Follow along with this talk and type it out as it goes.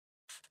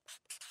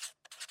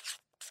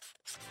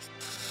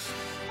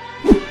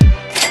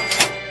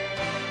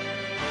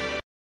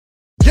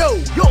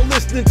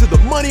listening to the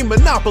Money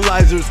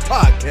Monopolizers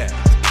podcast,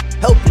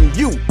 helping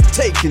you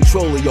take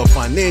control of your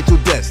financial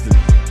destiny.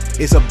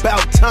 It's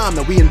about time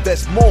that we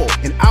invest more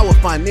in our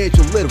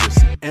financial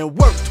literacy and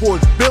work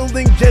towards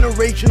building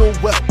generational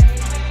wealth.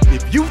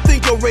 If you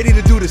think you're ready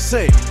to do the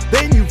same,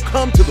 then you've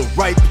come to the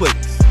right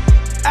place.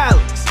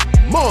 Alex,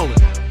 Marlon,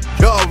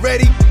 y'all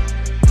ready?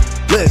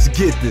 Let's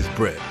get this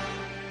bread.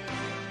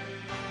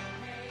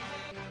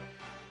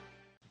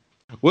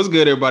 What's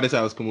good, everybody? It's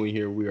Alex Kamui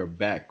here. We are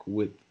back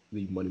with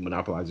the Money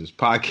Monopolizers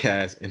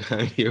podcast, and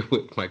I'm here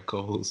with my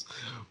co-host,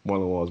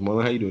 Marlon Walls.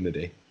 Marlon, how you doing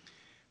today?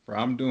 Bro,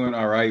 I'm doing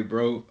all right,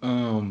 bro.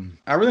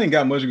 I really ain't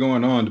got much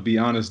going on, to be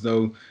honest,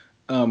 though.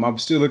 I'm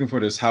still looking for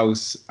this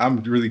house.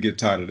 I'm really get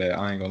tired of that.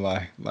 I ain't gonna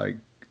lie. Like,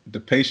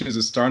 the patience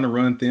is starting to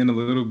run thin a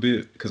little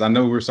bit because I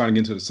know we're starting to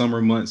get into the summer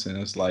months, and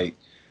it's like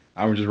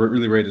I'm just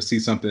really ready to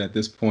see something at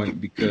this point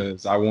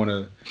because I want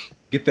to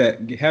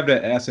have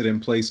that asset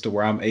in place to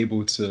where I'm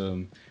able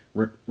to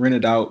rent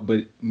it out,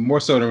 but more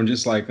so than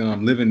just like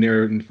living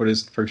there for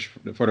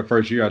the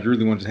first year. I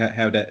really want to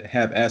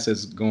have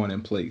assets going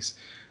in place.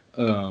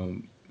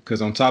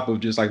 Because on top of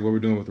just like what we're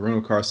doing with the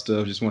rental car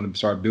stuff, just want to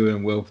start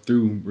building wealth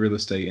through real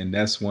estate, and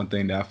that's one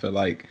thing that I feel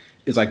like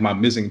is like my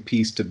missing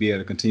piece to be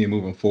able to continue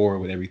moving forward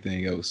with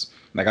everything else.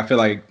 Like I feel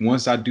like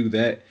once I do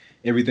that,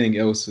 everything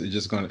else is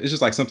it's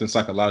just like something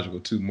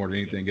psychological too, more than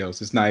anything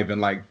else. It's not even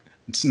like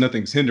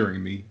nothing's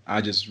hindering me.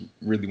 I just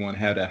really want to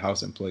have that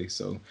house in place.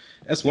 So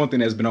that's one thing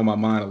that's been on my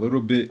mind a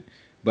little bit,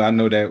 but I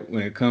know that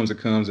when it comes.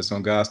 It's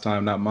on God's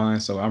time, not mine.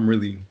 So I'm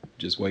really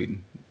just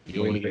waiting.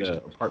 You want to get an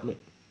apartment?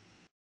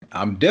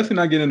 I'm definitely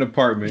not getting an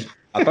apartment.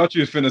 I thought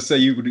you was finna say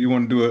you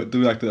want to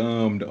do like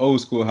the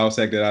old school house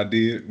hack that I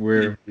did,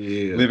 where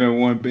live in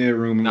one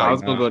bedroom. I was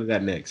gonna go to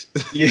that next.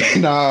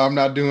 I'm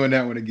not doing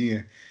that one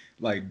again.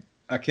 Like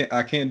I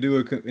can't do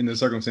it in the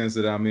circumstance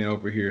that I'm in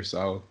over here.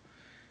 So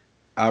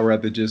I'd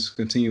rather just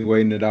continue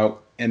waiting it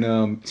out.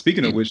 And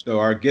speaking of which, though,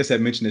 our guest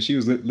had mentioned that she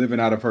was living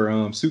out of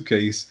her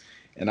suitcase,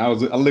 and I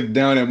looked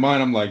down at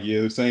mine. I'm like,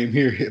 yeah, same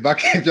here.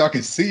 If y'all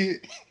can see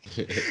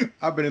it,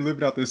 I've been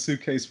living out this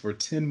suitcase for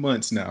 10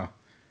 months now,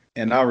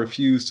 and I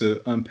refuse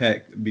to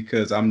unpack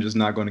because I'm just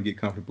not going to get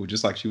comfortable.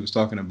 Just like she was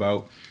talking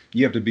about,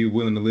 you have to be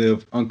willing to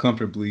live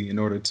uncomfortably in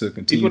order to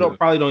continue. People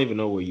probably don't even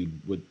know where you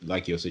would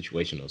like your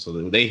situation though.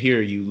 So they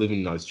hear you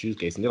living in a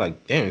suitcase and they're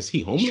like, "Damn, is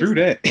he homeless?" True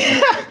that.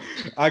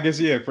 I guess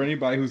for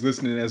anybody who's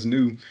listening that's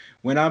new,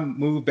 when I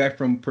moved back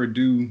from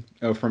Purdue,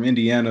 from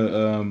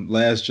Indiana,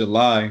 last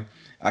July,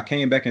 I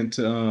came back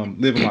into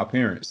live with my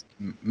parents,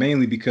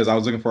 mainly because I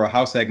was looking for a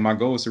house hack. My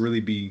goal is to really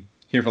be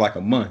here for like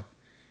a month.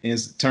 And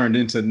it's turned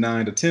into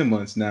 9 to 10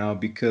 months now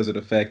because of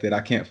the fact that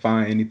I can't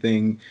find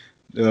anything.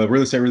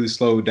 Real estate really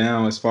slowed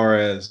down as far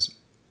as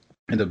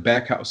in the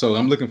back house. So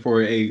I'm looking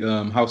for a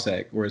house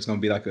hack where it's going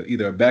to be like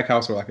either a back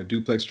house or like a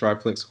duplex,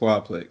 triplex,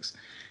 quadplex.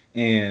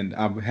 And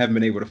I haven't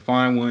been able to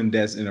find one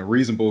that's in a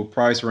reasonable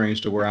price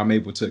range to where I'm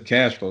able to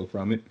cash flow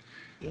from it.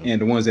 Yeah.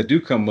 And the ones that do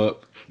come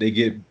up, they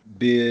get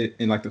bid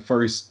in like the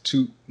first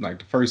 2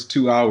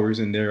 hours,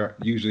 and they're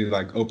usually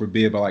like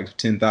overbid by like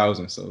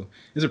 10,000. So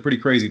it's a pretty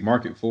crazy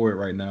market for it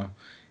right now.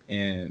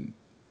 And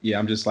yeah,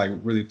 I'm just like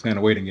really playing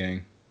a waiting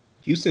game.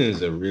 Houston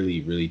is a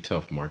really, really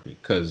tough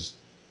market because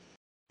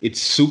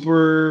it's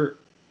super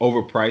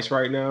overpriced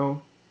right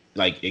now.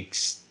 Like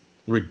it's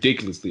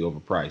ridiculously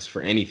overpriced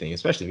for anything,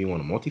 especially if you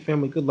want a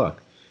multifamily. Good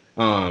luck.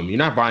 You're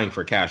not buying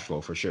for cash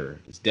flow for sure.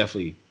 It's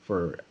definitely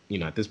for,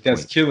 at this point.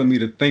 That's killing me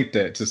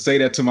to say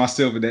that to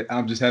myself, that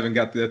I just haven't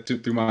got that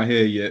through my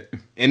head yet.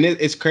 And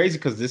it's crazy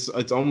because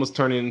it's almost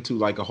turning into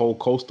like a whole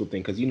coastal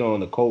thing. Because, on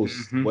the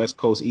coast, West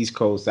Coast, East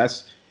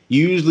Coast,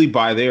 you usually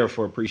buy there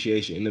for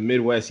appreciation. In the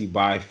Midwest, in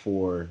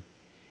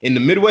the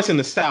Midwest and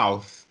the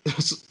South,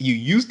 you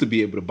used to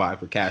be able to buy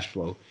for cash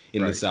flow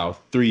in the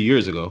South 3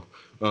 years ago.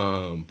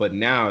 But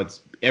now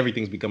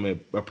everything's becoming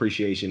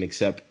appreciation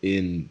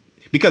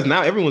because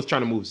now everyone's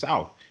trying to move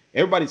south.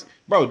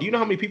 Bro, do you know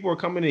how many people are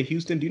coming to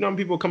Houston? Do you know how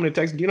many people are coming to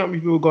Texas? Do you know how many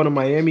people are going to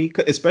Miami?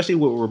 Especially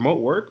with remote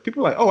work.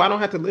 People are like, oh, I don't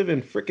have to live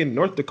in freaking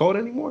North Dakota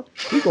anymore.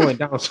 We're going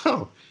down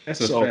south.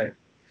 That's a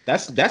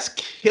fact. That's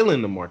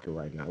killing the market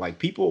right now. Like,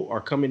 people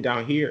are coming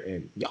down here,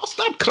 and y'all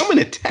stop coming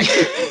to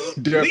Texas.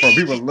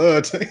 People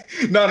love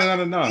Texas.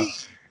 No.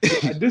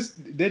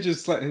 It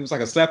was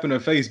like a slap in the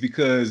face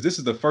because this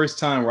is the first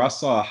time where I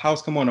saw a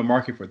house come on the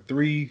market for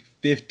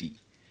 $350.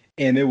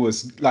 And it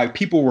was like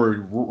people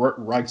were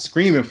like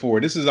screaming for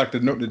it. This is like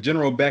the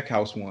general back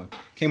house one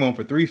came on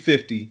for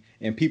 $350,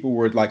 and people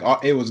were like,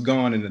 it was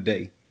gone in a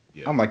day.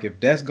 Yeah. I'm like, if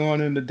that's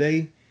gone in a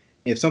day,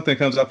 if something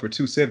comes up for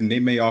 $270, they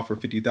may offer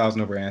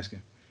 $50,000 over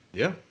asking.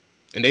 Yeah,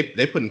 and they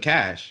put in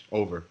cash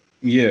over.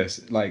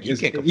 Yes, like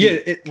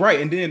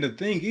right. And then the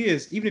thing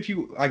is, even if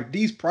you like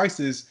these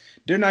prices,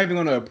 they're not even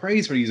going to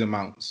appraise for these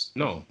amounts.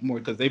 No, more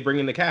because they bring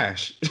in the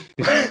cash.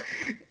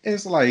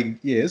 It's like,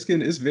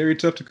 it's very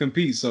tough to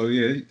compete. So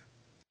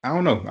I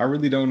don't know. I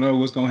really don't know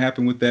what's going to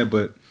happen with that,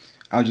 but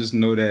I just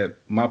know that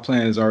my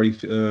plan is already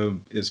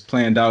is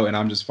planned out, and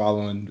I'm just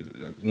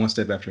following one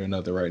step after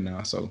another right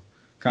now. So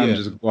kind of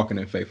just walking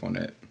in faith on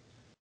that.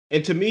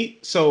 And to me,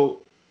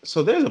 so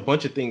So there's a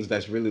bunch of things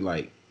that's really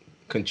like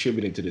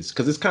contributing to this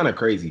because it's kind of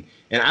crazy,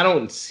 and I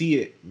don't see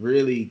it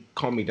really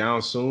calming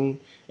down soon.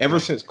 Ever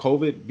since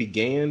COVID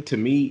began, to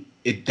me,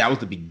 that was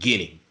the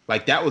beginning.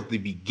 Like that was the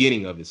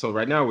beginning of it. So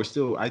right now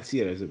I see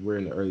it as we're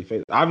in the early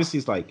phase. Obviously,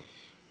 it's like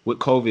with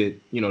COVID,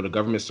 the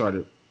government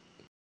started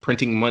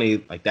printing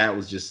money. Like that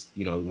was just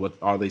what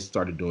all they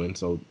started doing.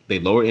 So they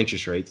lower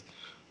interest rates.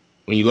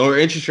 When you lower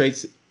interest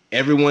rates,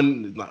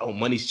 everyone like, oh,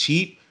 money's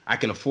cheap. I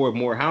can afford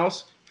more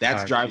house.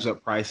 That drives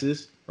up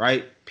prices,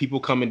 right? People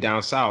coming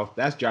down south,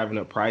 that's driving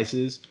up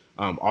prices.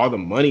 All the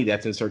money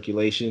that's in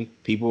circulation,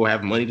 people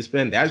have money to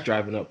spend. That's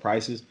driving up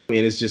prices. I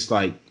mean, it's just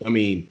like,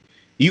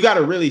 you got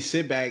to really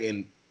sit back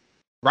and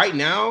right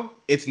now,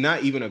 it's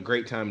not even a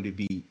great time to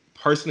be,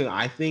 personally,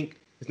 I think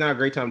it's not a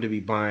great time to be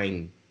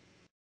buying,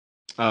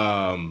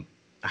 how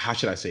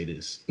should I say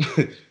this?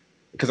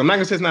 Because I'm not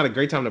going to say it's not a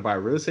great time to buy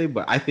real estate,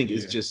 but I think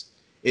it's just,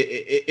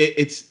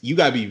 it's you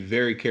got to be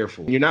very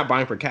careful. You're not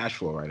buying for cash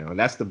flow right now. And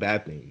that's the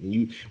bad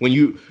thing.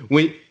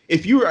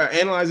 If you are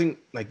analyzing,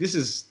 like this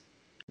is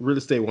real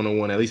estate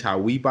 101, at least how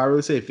we buy real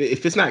estate.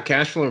 If it's not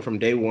cash flowing from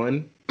day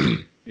one,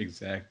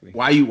 exactly.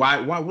 What are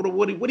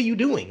you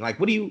doing? Like,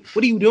 what are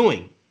you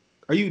doing?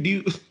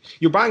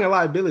 You're buying a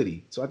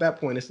liability. So at that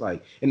point, it's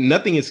like, and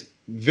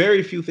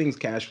very few things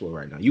cash flow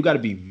right now. You got to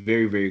be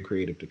very, very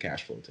creative to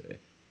cash flow today.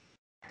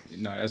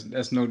 No,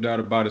 that's no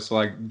doubt about it. So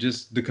like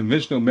just the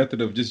conventional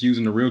method of just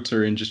using a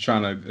realtor and just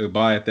trying to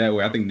buy it that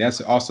way, I think that's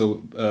also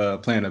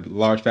playing a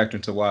large factor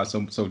into why it's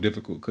so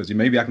difficult. Because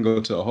maybe I can go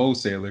to a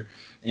wholesaler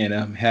and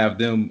have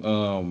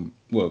them,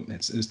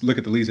 let's look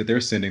at the leads that they're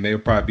sending. They'll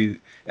probably be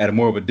at a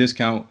more of a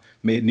discount,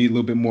 may need a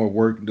little bit more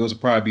work. Those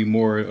will probably be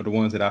more of the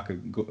ones that I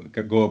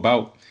could go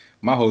about.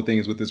 My whole thing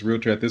is with this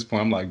realtor at this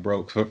point, I'm like,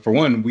 bro, for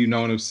one, we've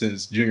known him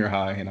since junior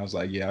high. And I was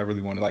like, yeah, I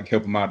really want to like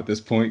help him out at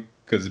this point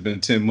because it's been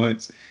 10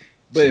 months.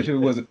 But if it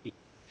wasn't,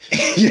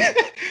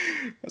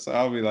 so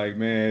I'll be like,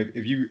 man,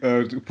 if you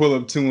pull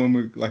up to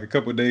him like a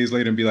couple of days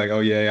later and be like, oh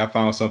yeah, I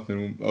found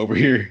something over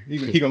here,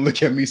 he gonna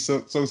look at me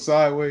so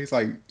sideways,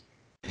 like,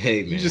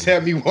 hey man, you just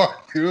had me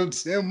walk through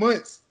 10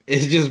 months.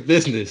 It's just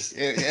business.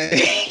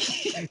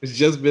 It's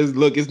just business.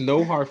 Look, it's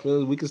no hard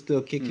feelings. We can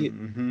still kick it,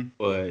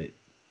 but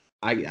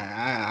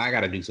I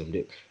gotta do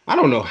something. I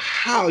don't know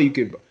how you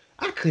could.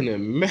 I couldn't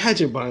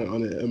imagine buying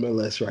on the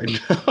MLS right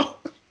now.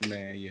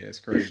 Man, yeah, it's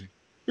crazy.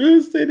 Real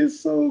estate is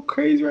so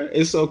crazy, right?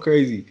 It's so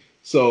crazy.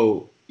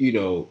 So,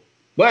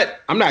 but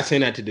I'm not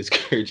saying that to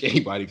discourage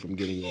anybody from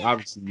getting it.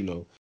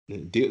 Obviously,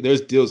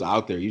 there's deals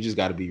out there. You just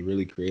got to be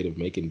really creative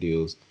making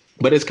deals.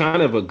 But it's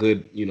kind of a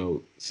good,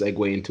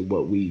 segue into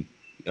what we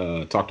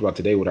talked about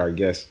today with our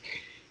guests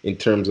in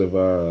terms of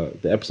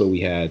the episode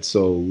we had.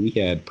 So we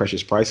had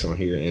Precious Price on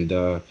here,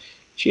 and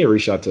she had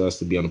reached out to us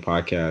to be on the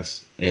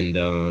podcast. And,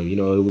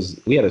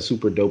 we had a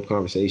super dope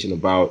conversation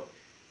about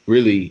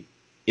really,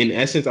 in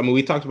essence,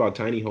 we talked about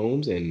tiny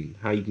homes and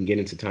how you can get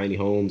into tiny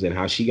homes and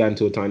how she got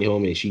into a tiny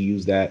home and she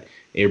used that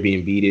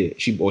Airbnb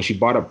it. She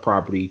bought a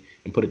property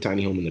and put a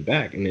tiny home in the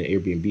back and then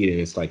Airbnb it,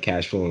 and it's like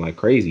cash flowing like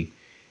crazy.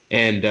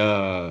 And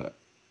to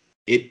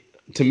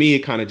me, it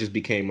kind of just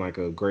became like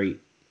a great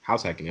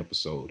house hacking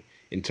episode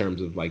in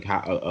terms of like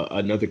how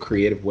another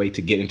creative way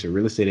to get into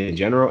real estate in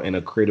general and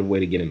a creative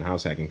way to get into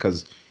house hacking.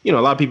 Because, a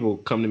lot of people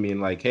come to me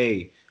and like,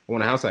 hey, I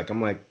want a house hack.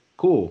 I'm like,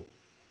 cool,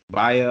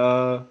 buy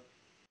a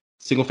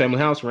single family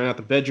house, rent out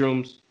the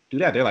bedrooms, do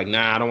that. They're like,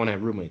 nah, I don't want to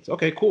have roommates.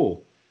 Okay,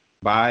 cool.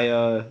 Buy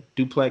a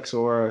duplex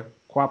or a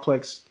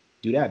quadplex,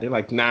 do that. They're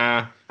like,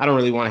 nah, I don't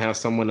really want to have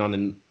someone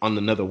on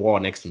another wall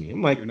next to me.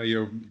 I'm like,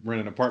 you're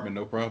renting an apartment,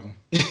 no problem.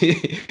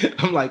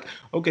 I'm like,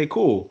 okay,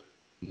 cool.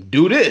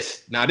 Do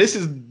this. Now this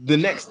is the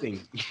next thing.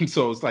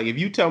 So it's like, if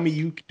you tell me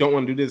you don't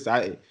want to do this,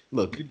 stop.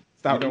 You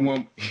don't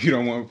want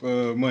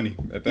money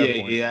at that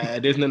point. Yeah,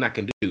 there's nothing I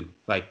can do.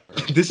 Like,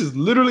 this is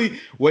literally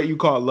what you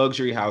call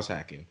luxury house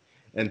hacking.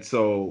 And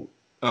so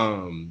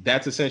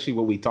that's essentially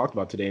what we talked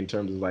about today in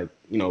terms of like,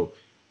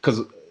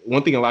 because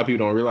one thing a lot of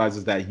people don't realize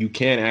is that you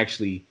can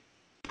actually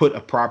put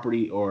a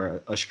property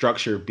or a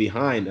structure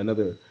behind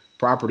another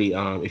property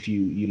if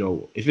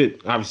if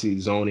it obviously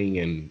zoning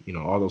and,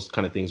 all those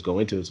kind of things go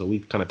into it. So we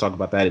kind of talked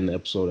about that in the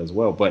episode as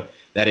well. But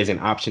that is an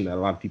option that a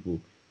lot of people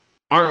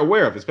aren't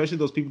aware of, especially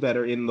those people that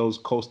are in those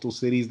coastal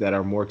cities that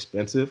are more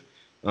expensive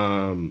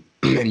and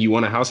you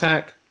want a house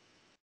hack,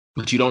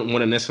 but you don't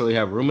want to necessarily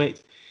have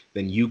roommates.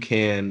 Then you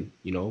can,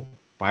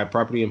 buy a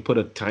property and put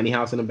a tiny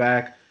house in the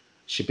back,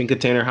 shipping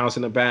container house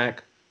in the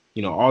back,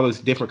 all those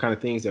different kind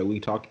of things that we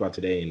talked about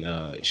today.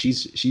 And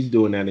she's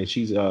doing that, and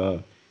she's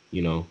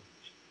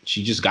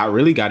she just got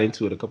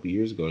into it a couple of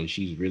years ago, and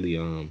she's really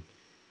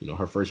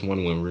her first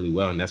one went really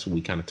well, and that's what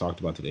we kind of talked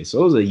about today. So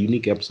it was a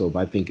unique episode, but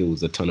I think it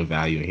was a ton of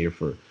value in here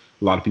for a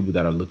lot of people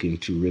that are looking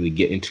to really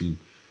get into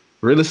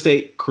real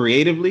estate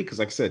creatively. Because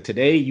like I said,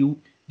 today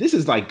this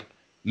is like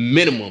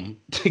minimum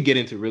to get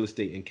into real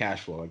estate and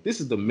cash flow. Like, this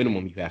is the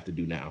minimum you have to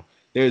do now.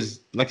 There's,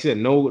 like I said,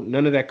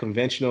 none of that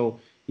conventional,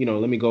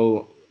 let me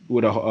go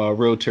with a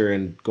realtor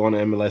and go on the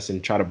MLS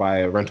and try to buy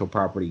a rental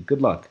property.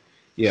 Good luck.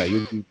 Yeah,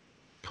 you'll be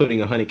putting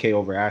 $100K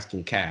over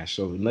asking cash.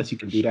 So unless you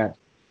can do that,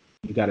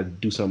 You got to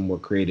do something more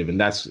creative, and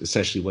that's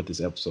essentially what this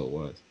episode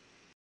was.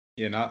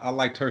 Yeah, and I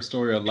liked her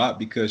story a lot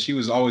because she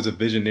was always a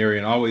visionary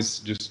and always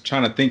just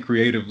trying to think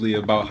creatively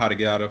about how to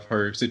get out of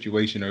her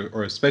situation,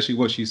 or especially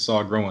what she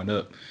saw growing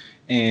up.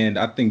 And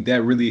I think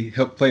that really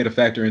helped play a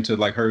factor into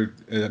like her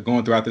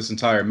going throughout this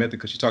entire method,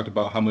 because she talked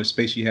about how much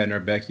space she had in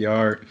her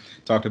backyard,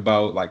 talked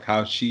about like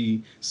how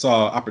she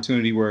saw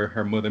opportunity where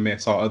her mother may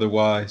have saw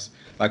otherwise.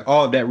 Like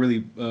all of that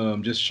really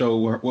just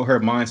showed what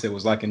her mindset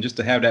was like. And just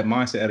to have that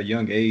mindset at a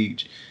young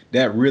age,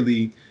 that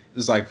really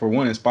is like, for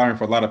one, inspiring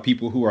for a lot of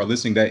people who are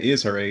listening that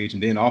is her age.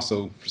 And then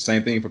also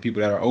same thing for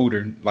people that are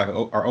older, like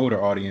our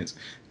older audience.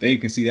 They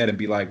can see that and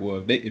be like,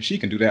 well, if she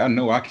can do that, I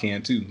know I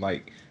can too.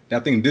 Like, I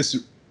think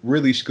this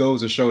really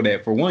goes to show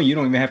that, for one, you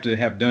don't even have to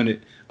have done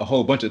it a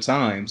whole bunch of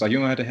times. Like, you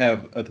don't have to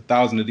have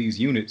 1,000 of these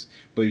units,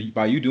 but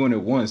by you doing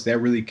it once, that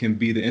really can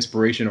be the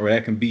inspiration, or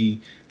that can be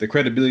the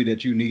credibility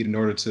that you need in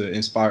order to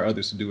inspire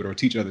others to do it, or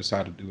teach others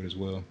how to do it as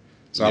well.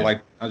 So yeah.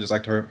 I just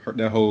liked her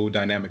that whole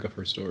dynamic of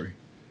her story.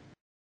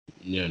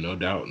 Yeah, no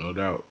doubt.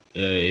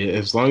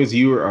 As long as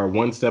you are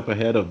one step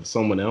ahead of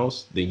someone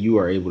else, then you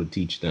are able to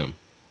teach them.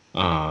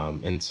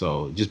 And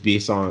so just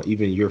based on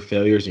even your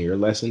failures and your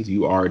lessons,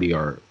 you already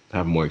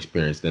have more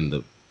experience than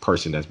the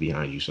person that's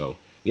behind you. So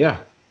yeah,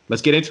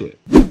 let's get into it.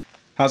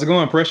 How's it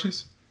going,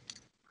 Precious?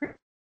 Good.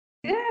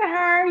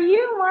 How are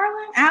you,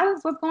 Marlon?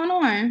 Alex, what's going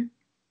on?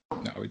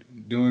 No, we're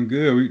doing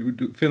good.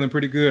 We're feeling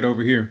pretty good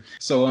over here.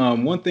 So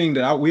one thing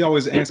that we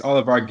always ask all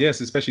of our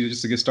guests, especially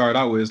just to get started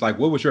out with, is like,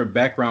 what was your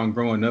background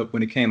growing up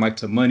when it came like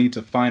to money,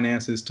 to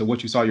finances, to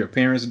what you saw your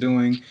parents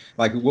doing?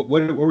 Like, what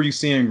were you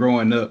seeing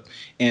growing up?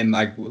 And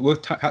like,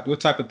 what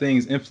type of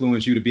things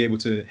influenced you to be able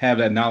to have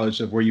that knowledge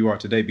of where you are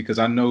today? Because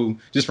I know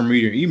just from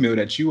reading your email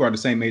that you are the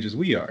same age as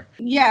we are.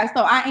 Yeah,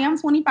 so I am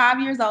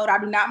 25 years old. I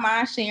do not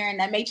mind sharing.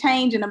 That may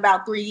change in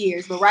about 3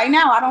 years, but right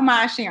now I don't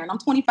mind sharing. I'm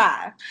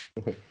 25.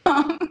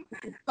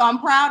 So I'm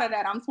proud of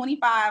that. I'm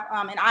 25,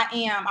 and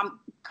I'm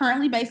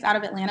currently based out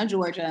of Atlanta,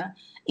 Georgia,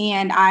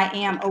 and I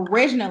am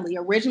originally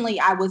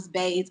I'm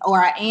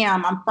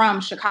from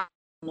Chicago,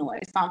 Illinois,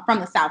 so I'm from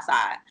the South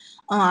Side,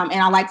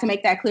 and I like to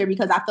make that clear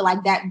because I feel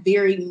like that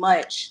very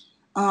much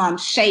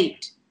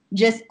shaped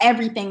just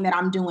everything that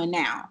I'm doing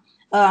now.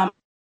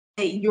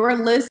 Your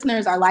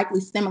listeners are likely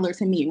similar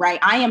to me, right?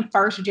 I am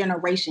first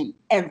generation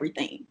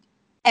everything.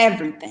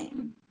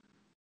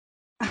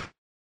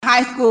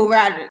 High school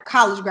graduate,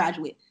 college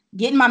graduate,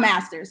 getting my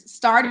master's,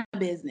 starting a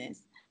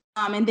business,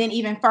 and then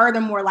even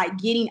furthermore, like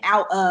getting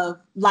out of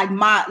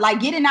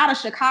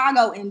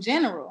Chicago in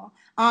general.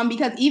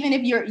 Because even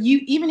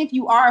if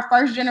you are a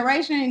first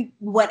generation,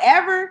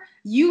 whatever,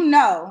 you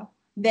know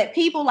that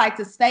people like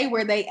to stay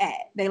where they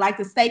at. They like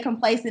to stay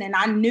complacent. And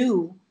I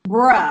knew,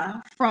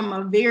 from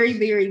a very,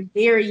 very,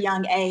 very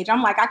young age,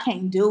 I'm like, I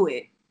can't do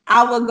it.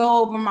 I would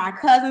go over my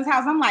cousin's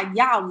house. I'm like,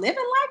 y'all living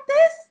like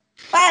this?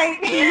 Like,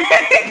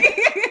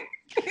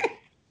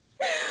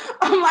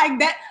 I'm like,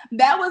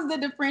 that was the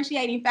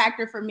differentiating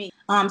factor for me.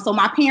 So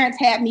my parents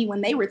had me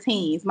when they were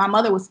teens. My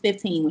mother was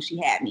 15 when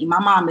she had me. My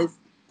mom is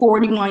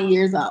 41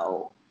 years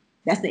old.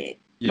 That's it.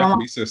 Yeah, can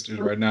be sisters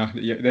right now.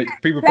 Yeah,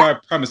 people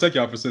probably mistake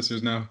y'all for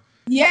sisters now.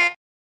 Yeah,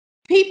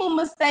 people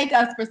mistake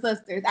us for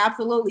sisters.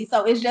 Absolutely.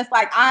 So it's just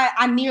like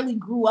I nearly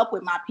grew up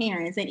with my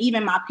parents, and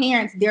even my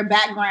parents, their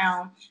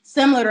background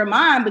similar to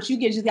mine, but you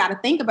just got to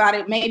think about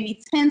it, maybe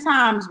 10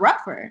 times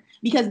rougher,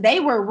 because they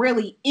were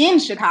really in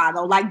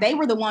Chicago. Like, they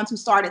were the ones who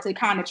started to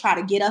kind of try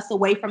to get us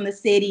away from the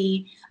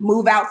city,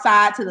 move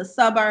outside to the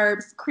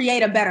suburbs,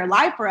 create a better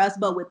life for us.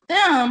 But with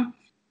them,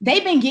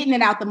 they've been getting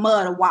it out the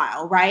mud a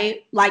while,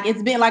 right? Like,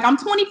 it's been like, I'm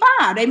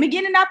 25. They've been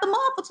getting it out the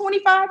mud for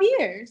 25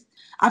 years.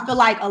 I feel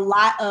like a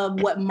lot of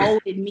what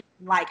molded me,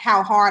 like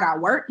how hard I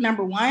work,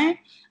 number one.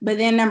 But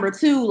then number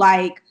two,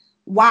 like,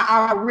 why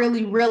I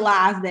really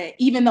realized that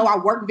even though I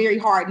work very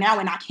hard now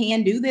and I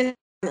can do this,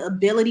 the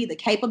ability, the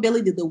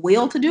capability, the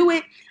will to do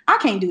it, I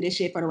can't do this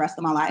shit for the rest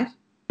of my life.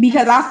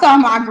 Because I saw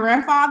my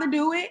grandfather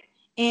do it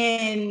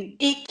and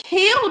it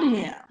killed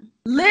him.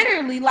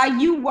 Literally, like,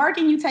 you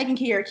working, you taking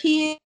care of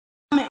kids,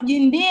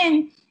 and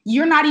then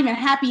you're not even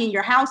happy in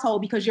your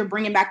household because you're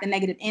bringing back the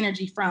negative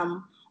energy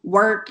from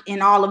work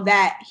and all of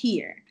that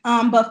here.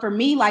 But for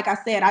me, like I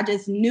said, I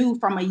just knew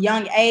from a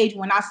young age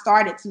when I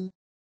started to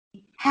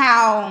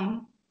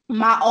how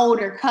my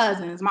older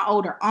cousins, my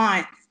older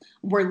aunts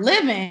were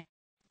living,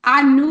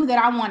 I knew that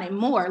I wanted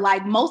more.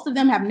 Like, most of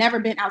them have never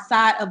been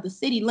outside of the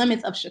city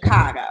limits of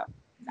Chicago.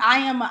 I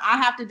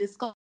have to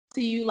disclose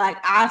to you, like,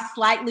 I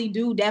slightly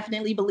do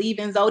definitely believe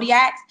in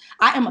zodiacs.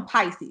 I am a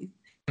Pisces.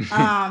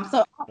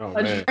 So I'm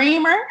a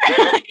dreamer.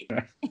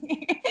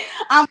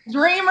 I'm a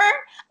dreamer.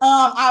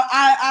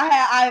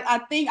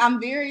 I think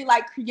I'm very,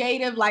 like,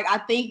 creative. Like, I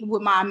think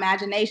with my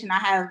imagination, I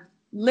have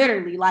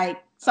literally,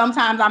 like,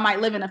 sometimes I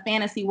might live in a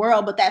fantasy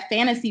world, but that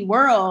fantasy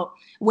world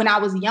when I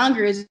was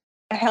younger is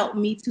helped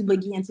me to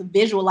begin to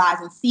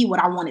visualize and see what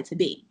I want it to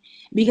be.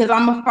 Because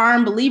I'm a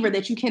firm believer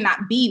that you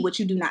cannot be what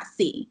you do not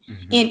see.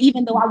 Mm-hmm. And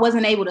even though I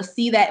wasn't able to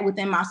see that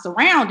within my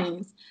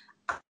surroundings,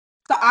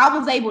 so I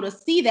was able to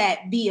see that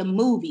via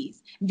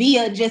movies,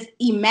 via just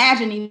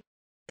imagining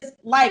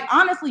like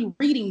honestly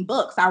reading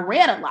books. I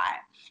read a lot.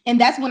 And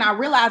that's when I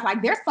realized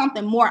like there's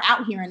something more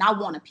out here and I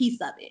want a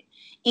piece of it.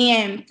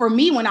 And for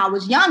me, when I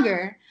was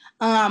younger,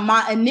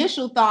 my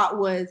initial thought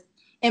was,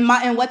 and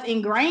what's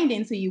ingrained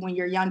into you when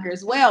you're younger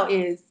as well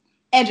is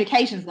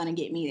education is going to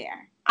get me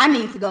there. I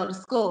need to go to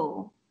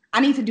school. I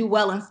need to do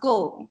well in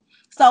school.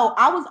 So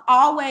I was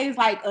always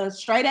like a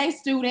straight A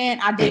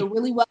student. I did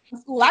really well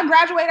in school. I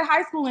graduated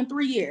high school in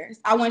 3 years.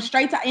 I went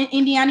straight to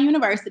Indiana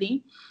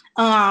University.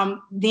 Then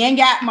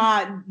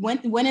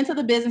went into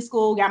the business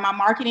school, got my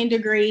marketing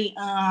degree,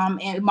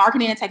 and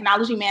marketing and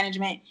technology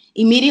management.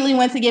 Immediately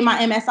went to get my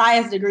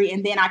MSIS degree,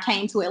 and then I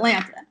came to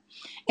Atlanta.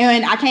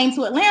 And I came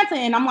to Atlanta,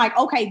 and I'm like,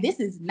 okay, this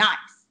is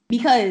nice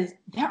because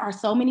there are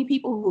so many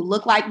people who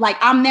look like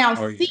I'm now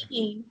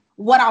seeking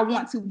what I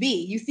want to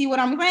be. You see what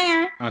I'm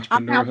saying?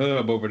 Entrepreneur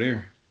hub over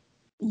there.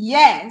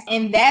 Yes,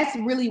 and that's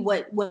really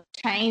what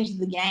changed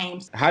the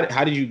game.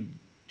 How did you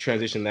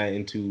transition that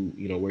into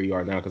where you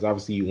are now? Because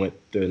obviously you went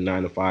the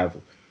 9-to-5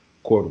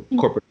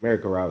 corporate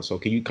America route. So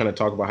can you kind of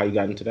talk about how you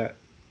got into that?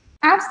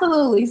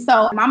 Absolutely.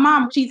 So my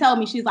mom, she told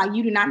me, she's like,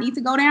 you do not need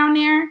to go down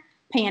there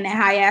paying that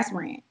high ass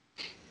rent.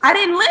 I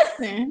didn't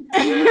listen.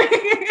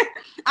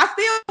 I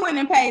still went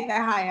and paid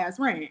that high ass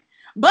rent,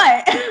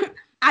 but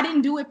I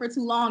didn't do it for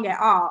too long at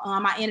all.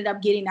 I ended up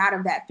getting out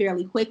of that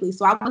fairly quickly.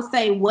 So I would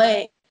say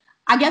what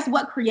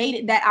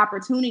created that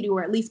opportunity,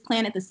 or at least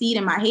planted the seed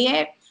in my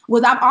head,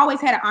 was I've always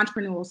had an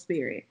entrepreneurial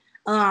spirit.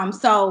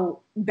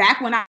 So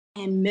back when I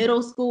was in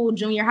middle school,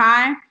 junior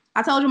high,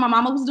 I told you my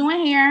mama was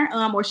doing hair,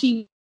 or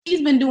she's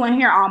been doing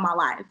hair all my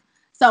life.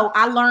 So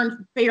I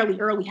learned fairly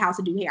early how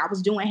to do hair. I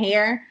was doing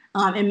hair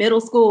in middle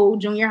school,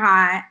 junior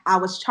high. I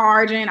was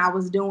charging. I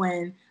was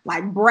doing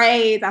like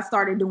braids. I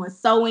started doing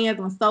sew-ins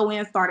when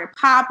sew-ins started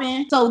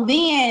popping. So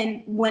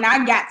then when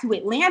I got to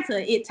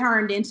Atlanta, it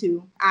turned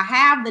into, I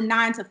have the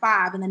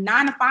 9-to-5, and the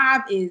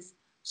 9-to-5 is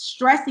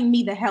stressing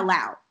me the hell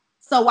out.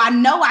 So I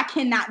know I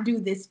cannot do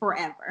this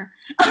forever.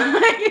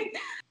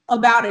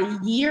 About a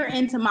year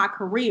into my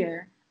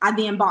career, I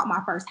then bought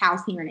my first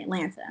house here in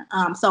Atlanta.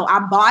 So I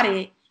bought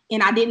it,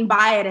 and I didn't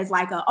buy it as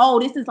like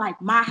this is like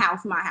my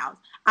house.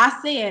 I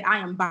said, I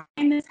am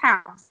buying this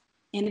house,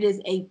 and it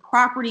is a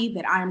property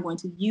that I am going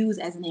to use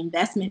as an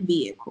investment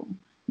vehicle.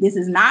 This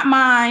is not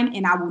mine,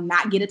 and I will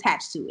not get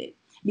attached to it.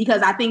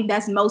 Because I think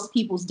that's most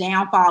people's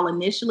downfall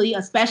initially,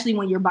 especially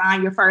when you're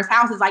buying your first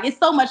house. It's like, it's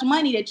so much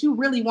money that you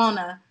really want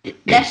to,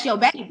 that's your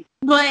baby.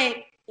 But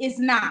it's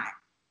not.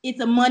 It's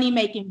a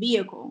money-making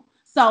vehicle.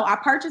 So I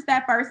purchased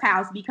that first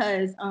house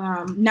because,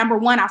 number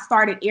one, I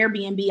started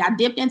Airbnb. I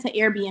dipped into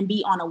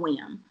Airbnb on a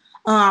whim.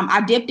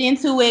 I dipped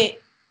into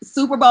it.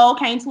 Super Bowl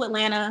came to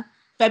Atlanta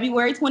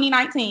February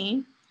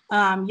 2019.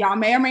 Y'all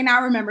may or may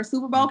not remember,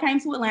 Super Bowl came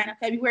to Atlanta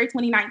February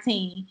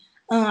 2019.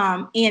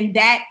 And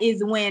that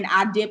is when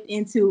I dipped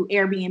into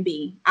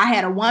Airbnb. I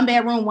had a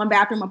 1-bedroom,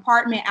 1-bathroom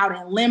apartment out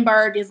in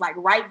Lindbergh. It's like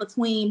right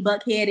between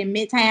Buckhead and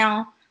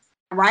Midtown,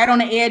 right on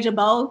the edge of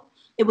both.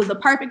 It was a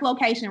perfect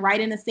location right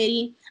in the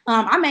city.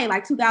 I made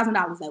like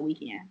 $2,000 that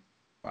weekend.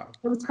 Wow.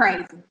 It was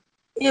crazy.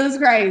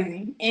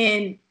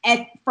 And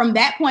from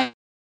that point,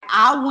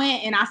 I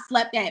went and I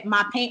slept at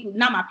my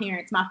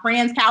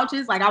friends'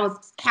 couches. Like I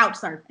was couch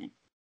surfing.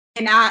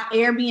 And I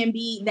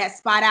Airbnb that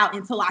spot out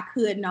until I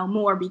could no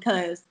more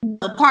because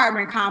the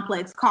apartment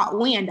complex caught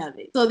wind of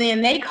it. So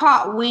then they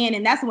caught wind,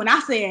 and that's when I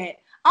said,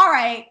 all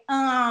right,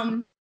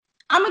 I'm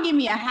gonna give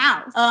me a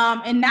house,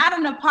 and not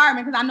an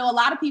apartment, because I know a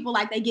lot of people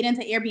like they get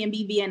into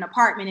Airbnb via an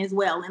apartment as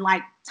well, and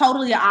like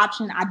totally an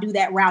option. I do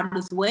that route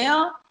as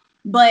well,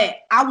 but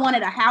I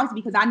wanted a house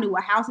because I knew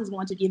a house is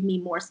going to give me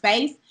more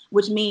space,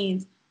 which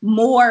means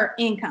more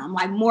income,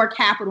 like more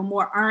capital,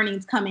 more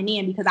earnings coming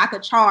in, because I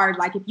could charge,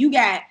 like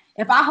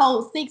if I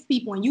hold 6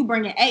 people and you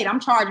bring in 8, I'm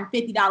charging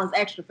 $50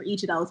 extra for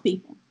each of those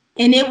people.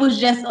 And it was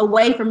just a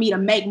way for me to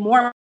make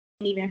more,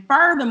 and even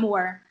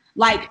furthermore,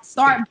 like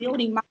start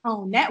building my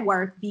own net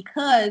worth,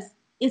 because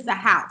it's a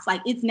house.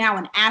 Like it's now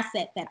an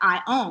asset that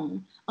I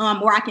own,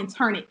 or I can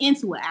turn it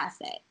into an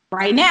asset.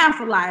 Right now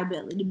it's a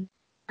liability,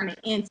 turn it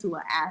into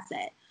an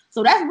asset.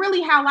 So that's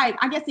really how, like,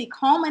 I guess it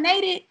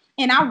culminated.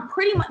 And I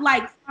pretty much,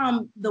 like,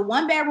 from the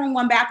 1-bedroom,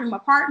 1-bathroom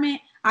apartment,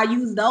 I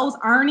used those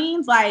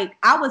earnings. Like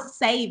I was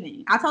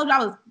saving. I told you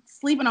I was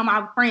sleeping on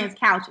my friends'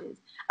 couches.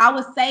 I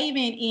was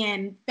saving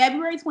in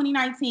February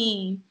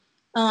 2019.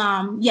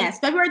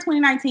 February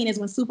 2019 is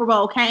when Super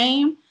Bowl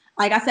came.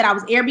 Like I said, I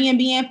was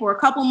Airbnb-ing for a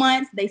couple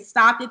months. They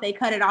stopped it. They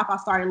cut it off. I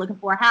started looking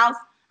for a house.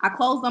 I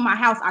closed on my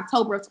house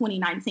October of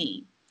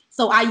 2019.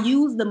 So I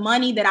used the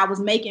money that I was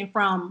making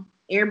from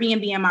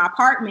Airbnb in my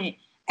apartment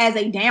as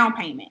a down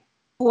payment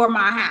for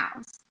my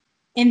house.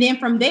 And then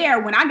from there,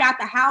 when I got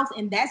the house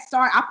and I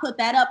put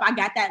that up, I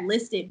got that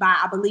listed by,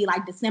 I believe,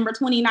 like December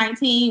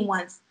 2019.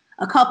 Once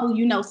a couple,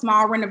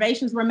 small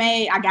renovations were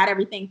made, I got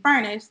everything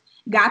furnished,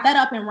 got that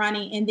up and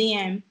running. And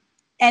then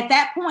at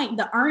that point,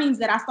 the earnings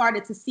that I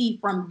started to see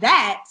from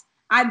that,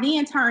 I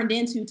then turned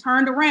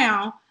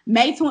around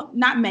March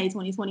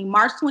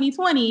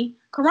 2020,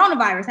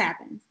 coronavirus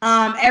happens.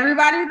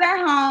 Everybody's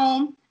at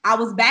home. I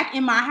was back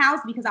in my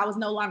house because I was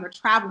no longer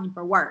traveling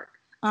for work.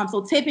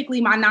 So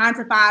typically my 9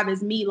 to 5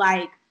 is me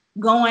like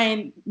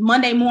going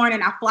Monday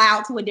morning, I fly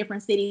out to a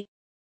different city,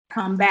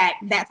 come back,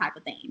 that type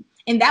of thing.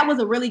 And that was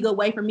a really good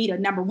way for me to,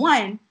 number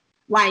one,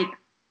 like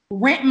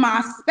rent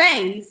my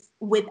space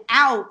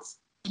without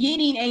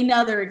getting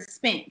another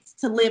expense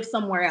to live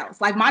somewhere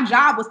else. Like my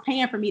job was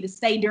paying for me to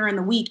stay during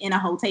the week in a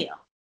hotel.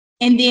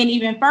 And then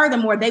even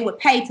furthermore, they would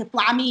pay to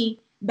fly me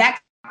back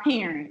to my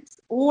parents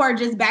or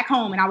just back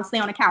home and I would stay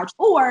on the couch.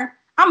 Or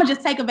I'm going to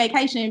just take a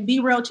vacation, be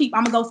real cheap.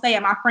 I'm going to go stay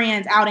at my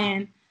friends out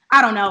in,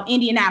 I don't know,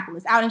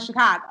 Indianapolis, out in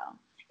Chicago.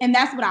 And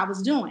that's what I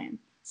was doing.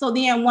 So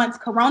then once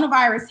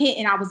coronavirus hit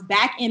and I was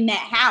back in that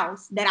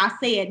house that I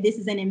said, this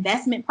is an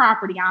investment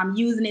property, I'm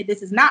using it,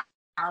 this is not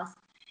my house.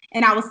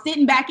 And I was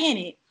sitting back in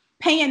it,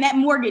 paying that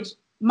mortgage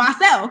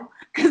myself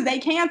because they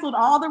canceled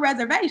all the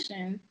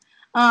reservations.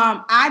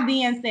 I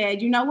then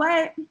said, you know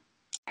what?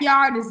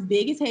 Backyard is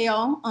big as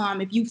hell.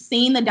 If you've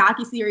seen the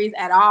docuseries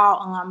at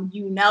all,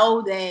 you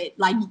know that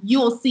like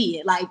you'll see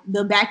it. Like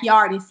the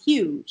backyard is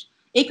huge.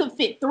 It could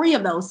fit 3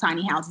 of those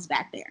tiny houses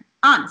back there,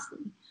 honestly.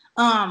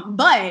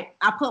 But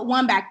I put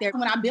one back there.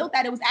 When I built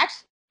that, it was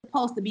actually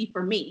supposed to be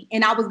for me.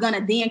 And I was going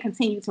to then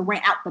continue to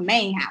rent out the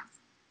main house.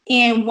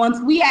 And once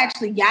we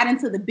actually got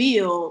into the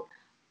build,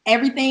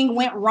 everything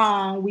went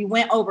wrong. We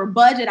went over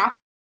budget. I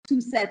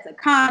 2 sets of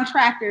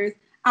contractors.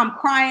 I'm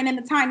crying in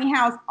the tiny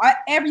house.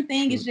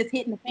 Everything is just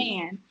hitting the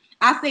fan.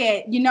 I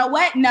said, you know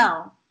what?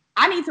 No,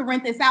 I need to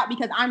rent this out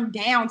because I'm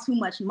down too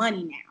much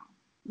money now.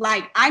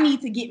 Like I need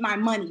to get my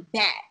money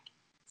back.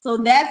 So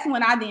that's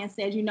when I then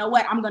said, you know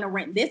what? I'm going to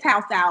rent this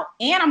house out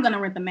and I'm going to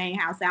rent the main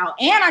house out.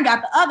 And I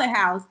got the other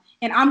house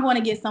and I'm going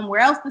to get somewhere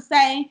else to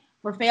stay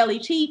for fairly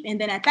cheap.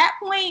 And then at that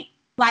point,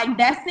 like,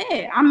 that's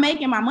it. I'm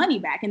making my money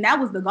back. And that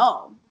was the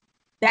goal.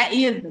 That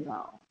is the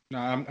goal. No,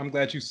 I'm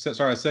glad you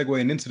started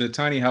segueing into the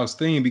tiny house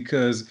thing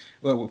because,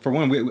 well, for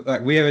one,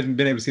 we haven't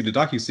been able to see the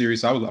docuseries,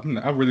 so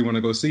I really want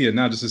to go see it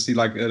now just to see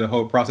like the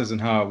whole process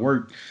and how it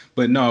worked.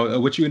 But no,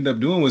 what you ended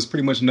up doing was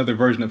pretty much another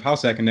version of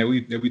house hacking that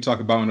we talk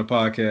about on the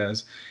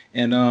podcast,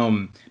 and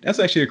that's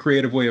actually a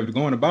creative way of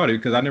going about it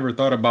because I never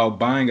thought about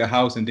buying a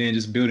house and then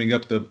just building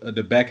up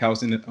the back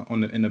house in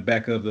the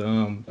back of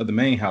the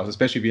main house,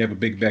 especially if you have a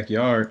big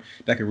backyard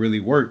that could really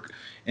work.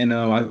 And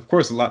of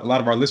course, a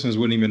lot of our listeners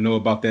wouldn't even know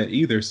about that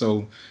either.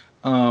 So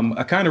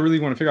I kind of really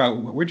want to figure out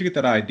where'd you get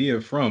that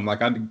idea from?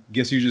 Like, I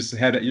guess you just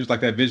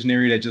like that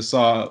visionary that just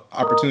saw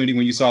opportunity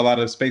when you saw a lot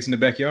of space in the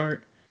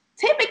backyard.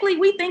 Typically,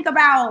 we think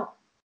about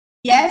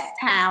guest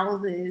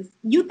houses.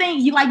 You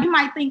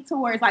might think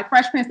towards like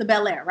Fresh Prince of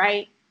Bel-Air,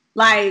 right?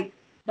 Like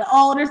the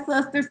older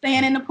sister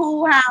staying in the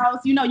pool house.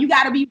 You know, you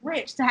got to be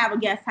rich to have a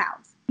guest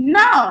house.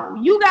 No,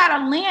 you got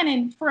to land,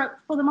 and for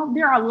the most,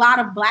 there are a lot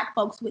of Black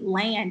folks with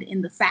land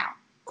in the South.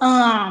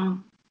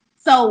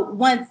 So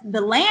once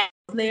the land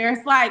is there,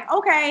 it's like,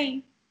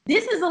 okay,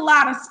 this is a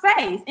lot of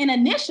space. And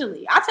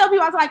initially, I tell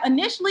people, I was like,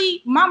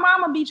 initially, my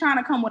mama be trying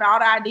to come with all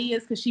the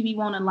ideas because she be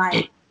wanting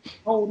like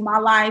hold my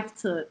life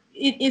to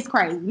it's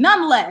crazy.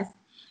 Nonetheless,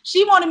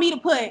 she wanted me to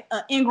put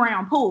an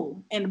in-ground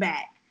pool in the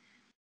back.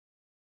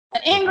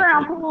 An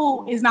in-ground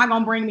pool is not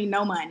gonna bring me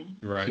no money,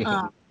 right?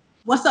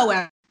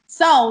 Whatsoever.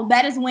 So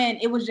that is when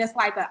it was just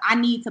like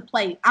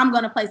I'm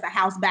gonna place a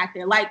house back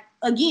there. Like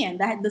again,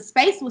 the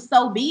space was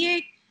so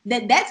big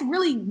that's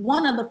really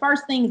one of the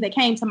first things that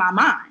came to my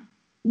mind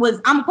was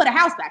I'm gonna put a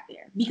house back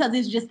there because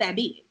it's just that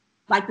big.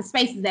 Like the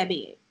space is that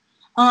big.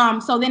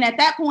 So then at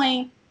that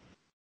point,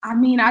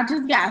 I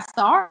just got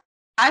started.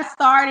 I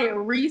started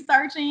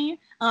researching.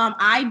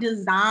 I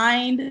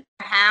designed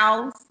the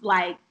house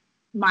like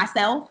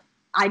myself.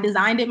 I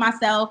designed it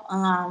myself.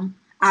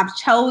 I've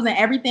chosen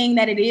everything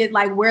that it is,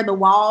 like where the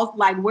walls,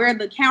 like where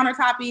the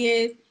countertop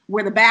is,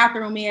 where the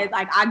bathroom is.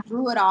 Like I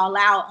drew it all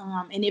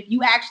out. And if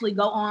you actually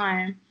go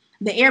on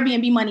the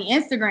Airbnb Money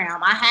Instagram,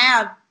 I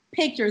have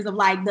pictures of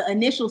like the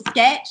initial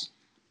sketch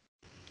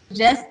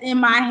just in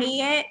my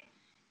head.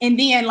 And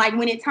then like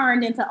when it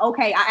turned into,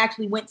 okay, I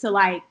actually went to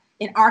like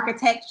an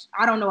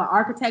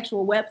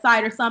architectural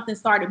website or something,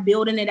 started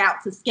building it out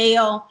to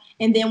scale.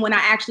 And then when I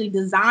actually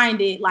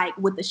designed it, like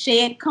with the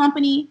shed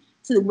company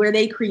to where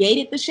they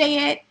created the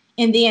shed,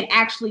 and then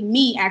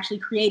me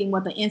creating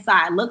what the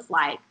inside looks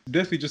like.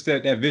 Definitely just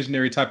that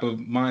visionary type of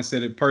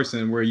mindset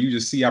person where you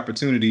just see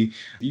opportunity,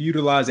 you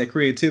utilize that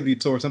creativity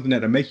towards something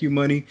that'll make you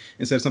money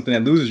instead of something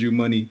that loses you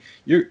money.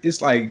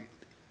 It's like,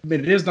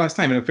 it is not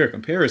time in a fair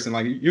comparison.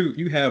 Like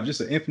you have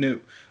just an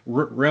infinite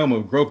realm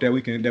of growth that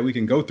we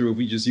can go through if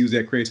we just use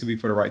that creativity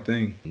for the right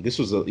thing.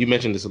 You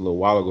mentioned this a little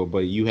while ago,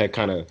 but you had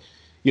kind of,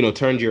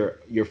 turned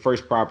your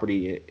first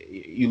property.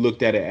 You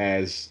looked at it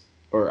as,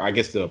 or I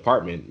guess the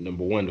apartment,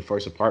 number one, the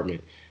first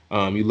apartment.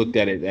 You looked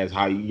at it as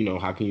how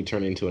can you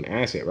turn it into an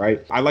asset,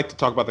 right? I like to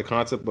talk about the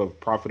concept of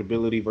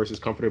profitability versus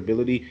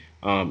comfortability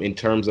in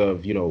terms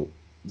of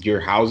your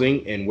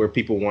housing and where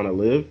people want to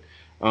live.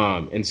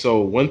 And so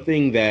one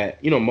thing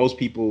that, most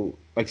people,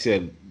 like I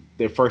said,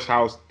 their first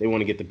house, they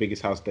want to get the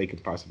biggest house they can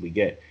possibly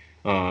get.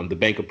 The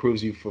bank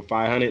approves you for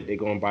 $500, they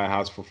go and buy a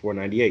house for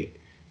 $498.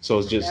 So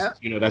it's just,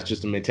 that's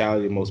just the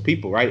mentality of most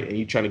people, right? And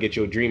you're trying to get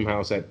your dream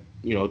house at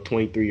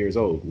 23 years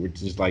old,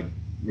 which is like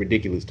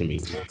ridiculous to me.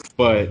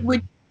 But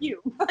with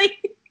you,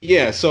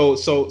 yeah, so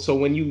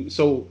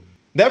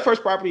that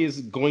first property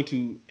is going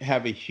to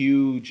have a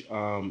huge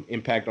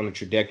impact on the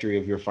trajectory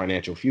of your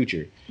financial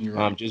future,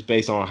 Right. just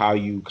based on how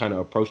you kind of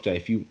approach that.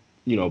 If you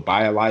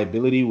buy a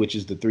liability, which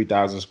is the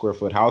 3,000 square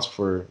foot house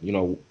for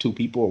 2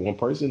 people or 1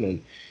 person,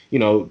 and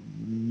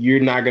you're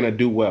not gonna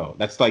do well.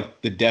 That's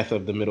like the death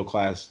of the middle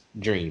class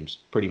dreams,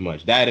 pretty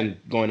much. That and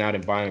going out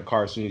and buying a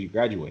car as soon as you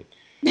graduate.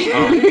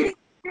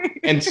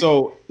 And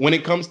so when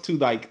it comes to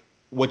like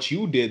what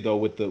you did though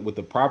with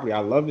the property, I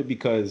love it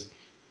because,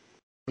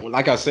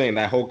 like I was saying,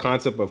 that whole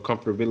concept of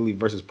comfortability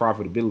versus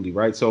profitability,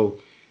 right? So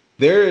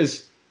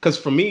because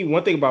for me,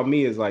 one thing about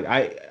me is like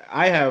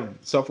I have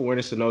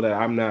self-awareness to know that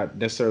I'm not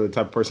necessarily the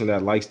type of person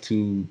that likes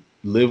to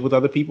live with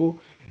other people,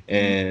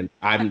 and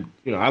I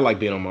like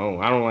being on my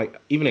own. I don't like,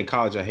 even in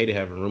college, I hated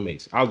having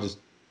roommates. I just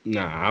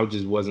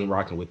wasn't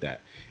rocking with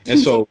that. And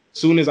so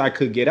soon as I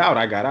could get out,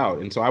 I got out.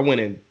 And so I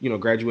went and,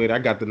 graduated. I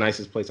got the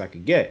nicest place I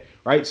could get.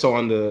 Right. So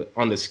on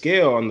the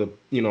scale, on the,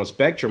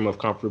 spectrum of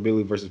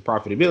comfortability versus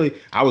profitability,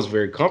 I was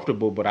very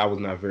comfortable, but I was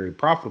not very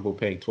profitable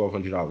paying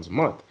 $1,200 a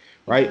month.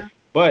 Right. Yeah.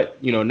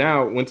 But,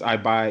 now once I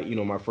buy,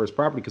 my first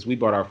property, because we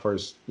bought our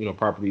first,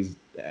 properties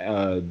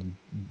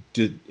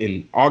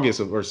in August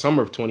or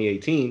summer of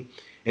 2018.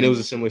 And it was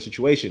a similar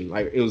situation.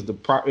 Like it was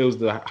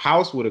the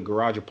house with a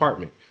garage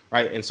apartment.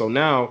 Right. And so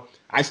now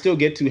I still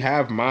get to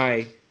have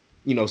my,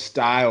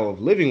 style of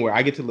living where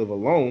I get to live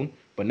alone.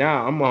 But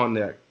now I'm on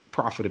the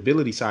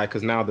profitability side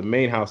because now the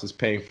main house is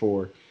paying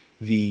for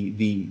my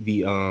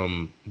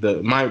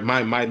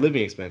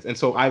living expense. And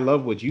so I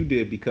love what you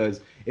did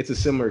because it's a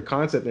similar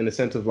concept in the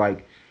sense of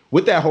like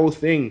with that whole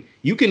thing,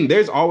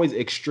 there's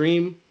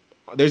extremes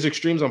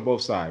on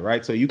both sides,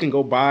 right? So you can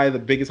go buy the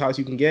biggest house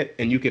you can get,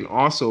 and you can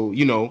also,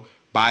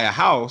 buy a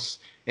house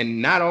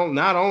and not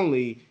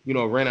only,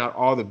 rent out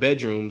all the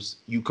bedrooms,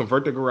 you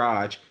convert the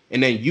garage,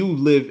 and then you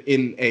live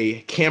in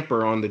a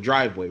camper on the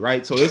driveway,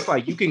 right? So it's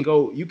like you can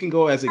go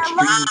as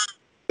extreme.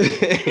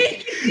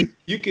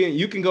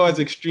 you can go as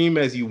extreme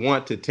as you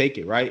want to take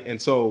it, right?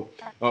 And so,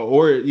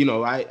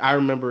 I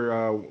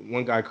remember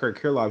one guy, Kurt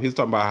Kirloff, he was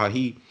talking about how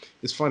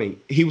it's funny.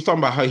 He was talking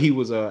about how he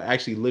was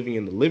actually living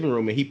in the living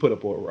room, and he put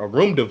up a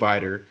room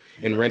divider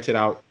and rented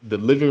out the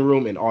living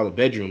room and all the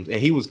bedrooms, and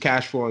he was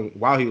cash flowing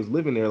while he was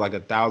living there like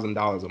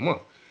 $1,000 a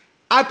month.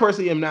 I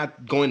personally am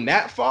not going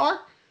that far,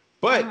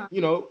 but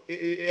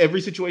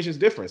every situation is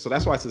different, so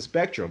that's why it's a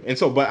spectrum. And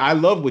so, but I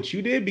love what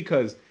you did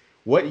because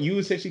what you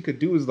essentially could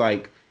do is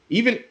like,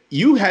 even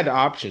you had the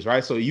options,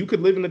 right? So you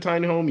could live in the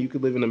tiny home, you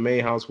could live in the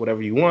main house,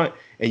 whatever you want,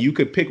 and you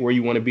could pick where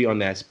you want to be on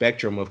that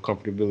spectrum of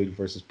comfortability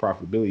versus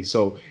profitability.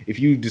 So if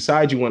you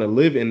decide you want to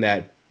live in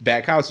that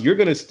back house, you're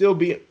going to still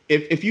be,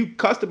 if you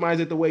customize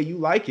it the way you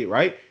like it,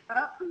 right?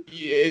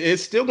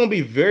 It's still going to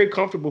be very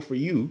comfortable for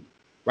you,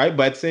 right?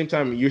 But at the same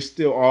time,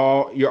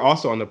 you're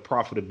also on the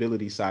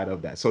profitability side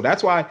of that. So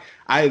that's why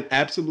I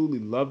absolutely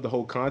love the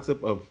whole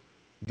concept of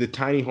the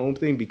tiny home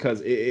thing,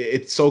 because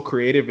it's so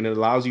creative and it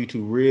allows you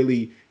to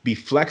really be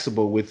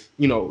flexible with,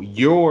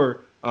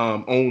 your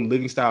own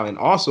living style, and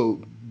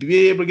also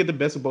be able to get the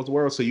best of both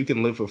worlds so you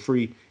can live for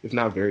free, if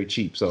not very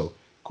cheap. So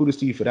kudos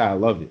to you for that. I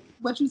love it.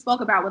 What you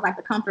spoke about was like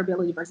the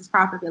comfortability versus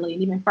profitability,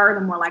 and even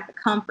furthermore, like the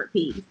comfort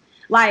piece.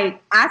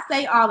 Like I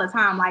say all the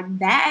time, like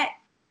that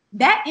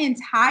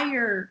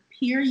entire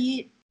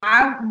period,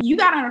 you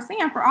got to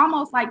understand, for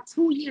almost like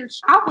 2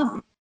 years, I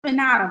was living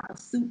out of a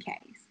suitcase.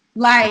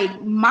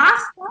 Like my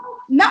stuff,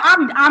 no,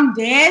 I'm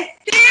dead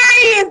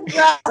serious,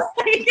 bro.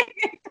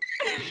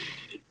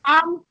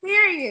 I'm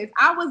serious.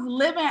 I was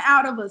living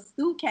out of a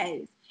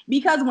suitcase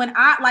because when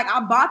I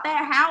bought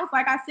that house,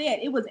 like I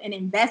said, it was an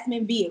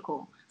investment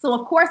vehicle. So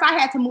of course I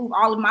had to move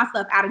all of my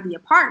stuff out of the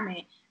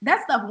apartment.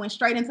 That stuff went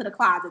straight into the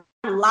closet.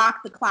 I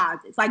locked the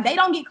closets. Like they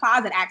don't get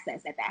closet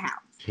access at that house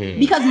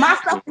because my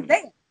stuff is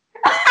there.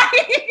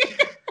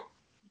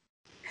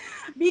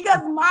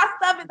 Because my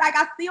stuff is like,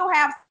 I still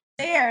have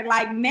there,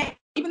 like now,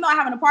 even though I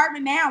have an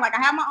apartment now, like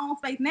I have my own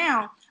space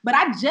now, but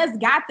I just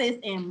got this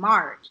in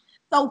March.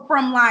 So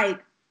from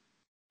like,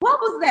 what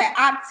was that?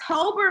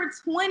 October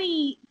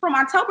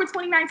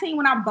 2019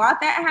 when I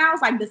bought that house,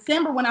 like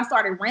December when I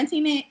started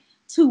renting it,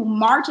 to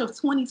March of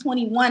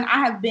 2021,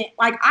 I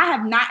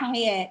have not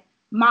had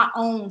my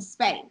own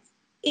space.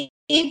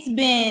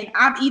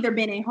 I've either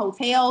been in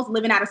hotels,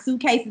 living out of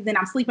suitcases, and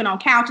I'm sleeping on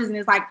couches, and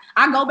it's like,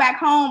 I go back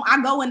home,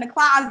 I go in the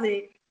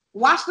closet,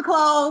 wash the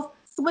clothes,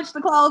 switch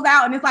the clothes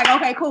out, and it's like,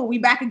 okay, cool, we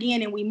back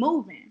again and we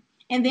moving.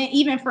 And then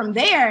even from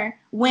there,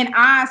 when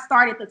I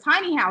started the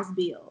tiny house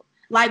build,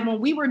 like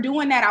when we were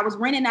doing that, I was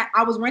renting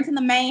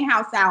the main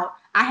house out.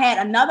 I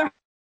had another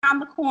on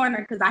the corner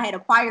because I had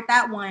acquired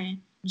that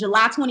one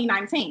July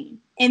 2019.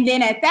 And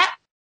then at that,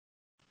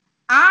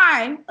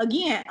 I,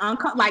 again,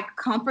 like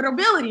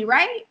comfortability,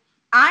 right?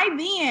 I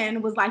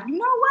then was like, you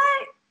know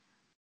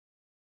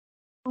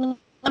what?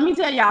 Let me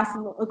tell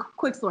y'all a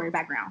quick story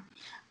background.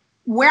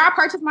 Where I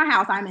purchased my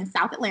house, I'm in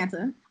South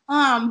Atlanta.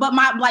 But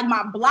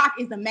my block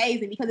is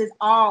amazing because it's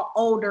all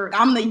older.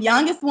 I'm the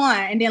youngest one,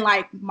 and then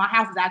like my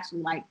house is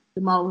actually like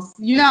the most,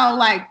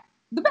 like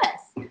the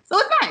best. So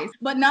it's nice.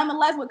 But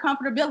nonetheless, with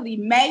comfortability,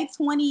 May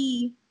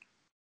 2020,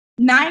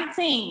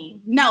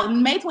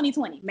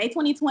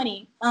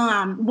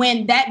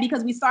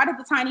 because we started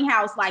the tiny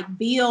house, I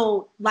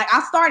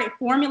started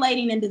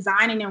formulating and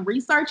designing and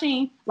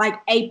researching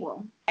like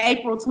April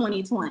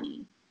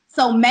 2020.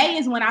 So May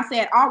is when I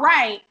said, all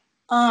right,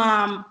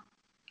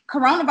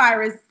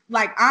 coronavirus,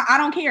 like, I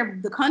don't care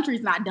if the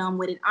country's not done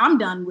with it. I'm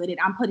done with it.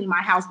 I'm putting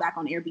my house back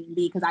on Airbnb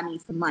because I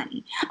need some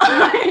money.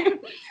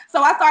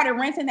 So I started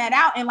renting that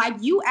out. And like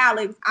you,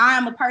 Alex, I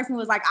am a person who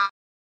was like,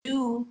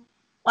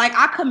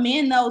 I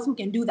commend those who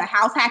can do the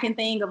house hacking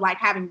thing of like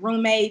having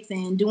roommates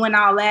and doing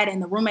all that. And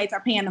the roommates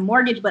are paying the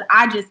mortgage, but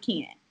I just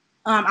can't.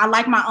 I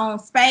like my own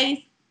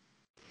space.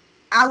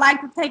 I like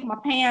to take my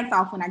pants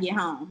off when I get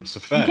home. It's a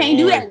fact. You can't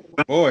do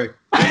that. Boy,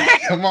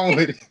 come on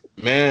with it.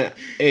 Man,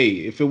 hey,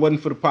 if it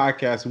wasn't for the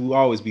podcast, we'd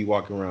always be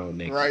walking around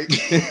naked. Right.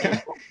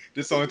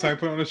 This the only time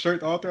put on a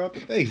shirt all throughout the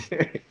day.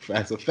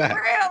 That's a fact.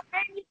 For real,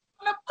 man, you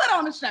want to put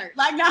on a shirt.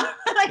 Like, no,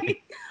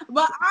 like,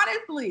 but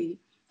honestly,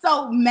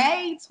 so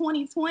May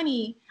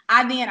 2020,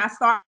 I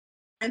started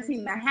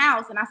renting the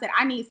house and I said,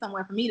 I need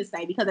somewhere for me to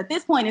stay because at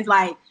this point it's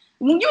like,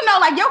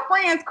 like your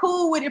friends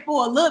cool with it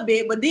for a little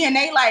bit, but then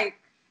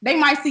they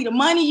might see the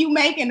money you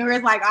make and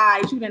it's like, all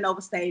right, you didn't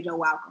overstay your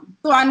welcome.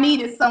 So I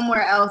needed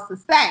somewhere else to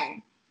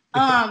stay.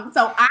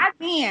 So I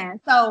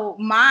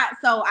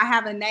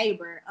have a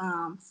neighbor,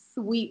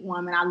 sweet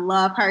woman. I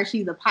love her.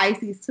 She's a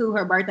Pisces too.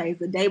 Her birthday is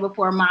the day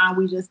before mine.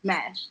 We just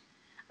meshed.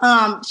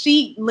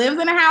 She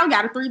lives in a house,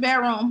 got a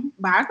 3-bedroom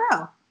by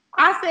herself.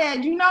 I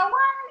said, you know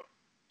what?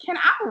 Can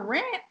I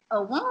rent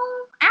a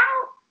room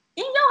out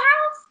in your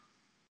house?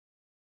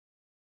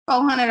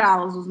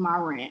 $400 was my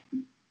rent.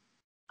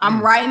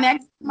 I'm right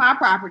next to my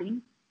property.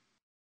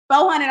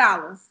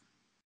 $400.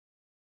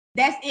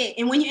 That's it.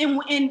 And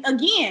and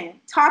again,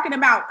 talking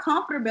about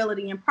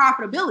comfortability and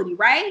profitability,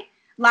 right?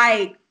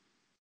 Like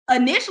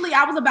initially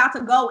I was about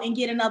to go and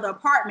get another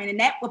apartment, and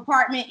that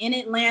apartment in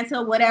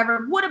Atlanta,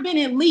 whatever, would have been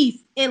at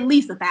least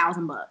 $1,000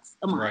 a month.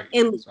 Right.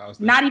 At least,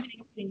 not even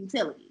including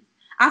utilities.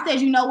 I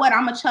said, you know what?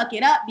 I'm gonna chuck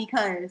it up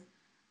because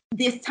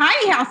this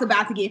tiny house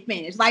about to get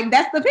finished. Like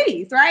that's the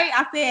piece, right?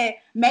 I said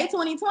May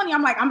 2020.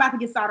 I'm like, I'm about to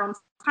get started on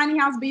this tiny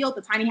house build.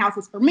 The tiny house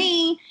is for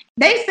me.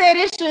 They said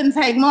it shouldn't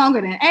take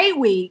longer than 8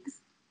 weeks.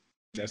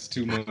 That's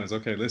 2 months.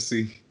 Okay, let's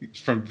see.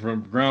 From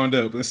ground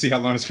up, let's see how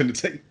long it's going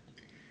to take.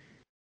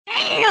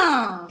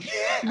 Damn.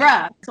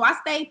 Bruh. So I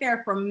stayed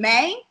there from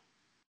May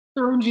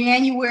through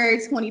January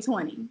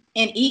 2020.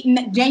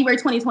 And January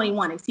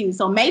 2021, excuse me.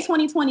 So May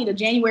 2020 to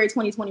January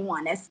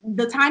 2021. That's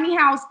the tiny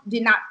house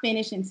did not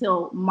finish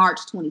until March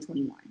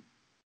 2021.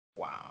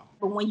 Wow.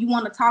 But when you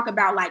want to talk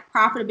about like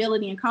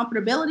profitability and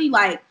comfortability,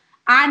 like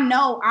I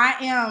know I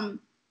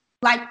am...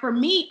 Like for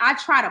me, I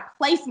try to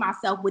place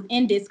myself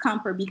within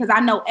discomfort because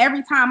I know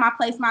every time I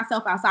place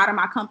myself outside of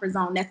my comfort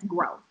zone, that's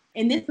growth.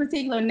 And this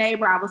particular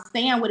neighbor I was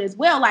staying with as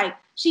well, like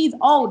she's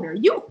older.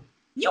 You've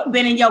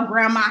been in your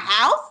grandma's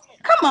house.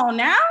 Come on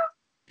now.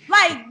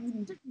 Like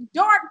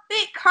dark,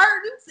 thick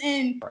curtains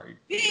and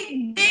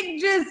big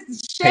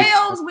just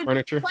shelves with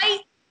furniture.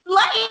 Plates.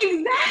 Like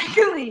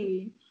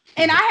exactly.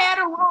 And I had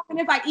a room, and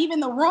it's like even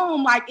the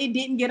room, like it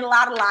didn't get a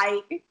lot of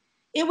light.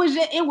 It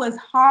was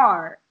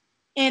hard.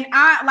 And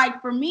I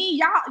like for me,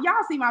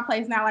 y'all see my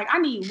place now. Like I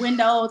need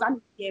windows. I need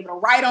to be able to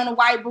write on a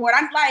whiteboard.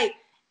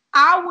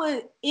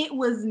 It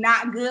was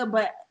not good,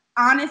 but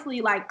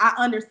honestly, like I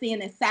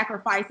understand that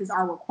sacrifices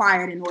are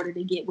required in order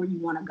to get where you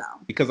want to go.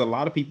 Because a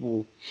lot of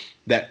people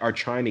that are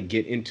trying to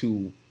get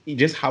into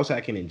just house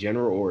hacking in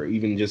general, or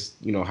even just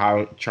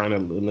how trying to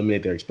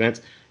eliminate their expense,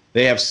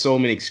 they have so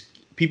many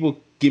people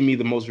give me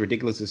the most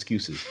ridiculous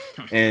excuses,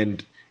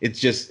 and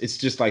it's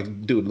just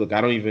like, dude, look, I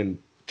don't even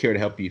care to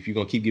help you if you're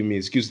gonna keep giving me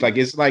excuses. Like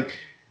it's like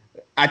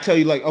I tell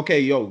you, like, okay,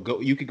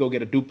 you could go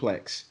get a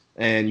duplex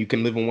and you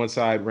can live on one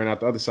side, rent out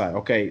the other side.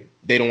 Okay,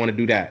 they don't want to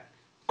do that.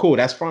 Cool,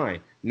 that's fine.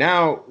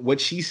 Now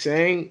what she's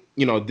saying,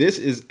 this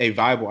is a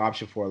viable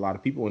option for a lot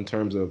of people in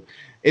terms of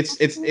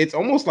it's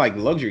almost like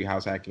luxury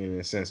house hacking in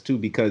a sense too,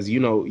 because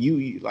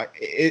you like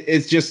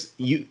it's just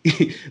you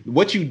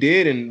what you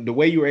did and the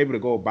way you were able to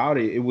go about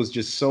it was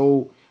just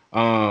so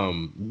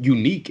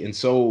unique. And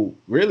so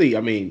really,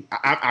 I mean,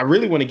 I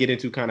really want to get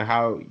into kind of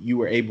how you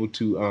were able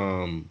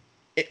to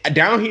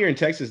down here in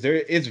Texas,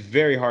 it's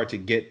very hard to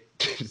get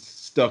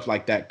stuff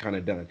like that kind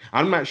of done.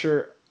 I'm not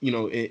sure,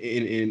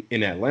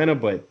 in Atlanta,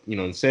 but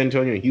in San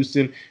Antonio and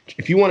Houston,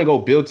 if you want to go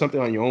build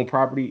something on your own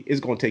property, it's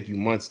going to take you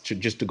months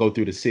just to go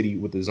through the city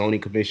with the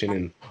zoning commission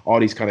and all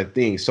these kind of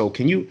things. So was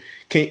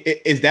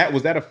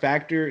that a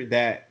factor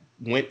that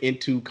went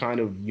into kind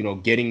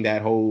of, getting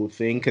that whole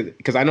thing?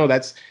 Because I know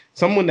that's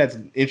someone that's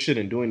interested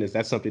in doing this.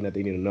 That's something that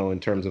they need to know in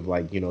terms of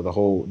like, the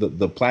whole,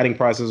 the platting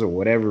process or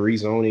whatever,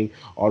 rezoning,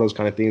 all those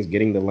kind of things,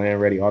 getting the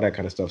land ready, all that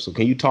kind of stuff. So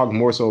can you talk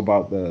more so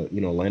about the,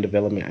 land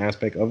development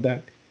aspect of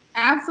that?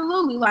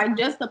 Absolutely, like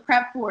just the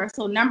prep for it.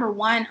 So number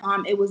one,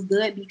 it was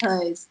good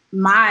because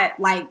my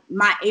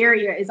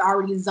area is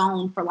already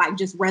zoned for like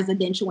just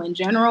residential in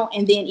general,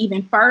 and then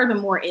even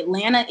furthermore,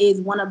 Atlanta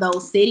is one of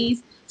those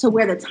cities to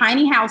where the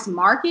tiny house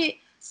market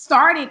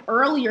started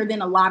earlier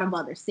than a lot of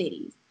other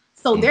cities.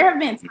 So there have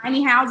been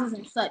tiny houses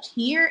and such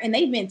here, and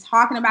they've been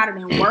talking about it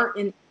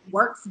in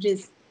works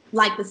just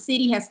like the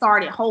city has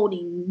started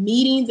holding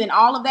meetings and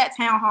all of that,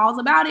 town halls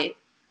about it,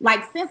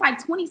 like since like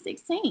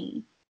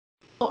 2016.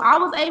 So I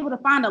was able to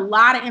find a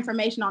lot of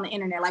information on the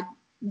internet. Like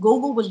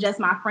Google was just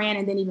my friend,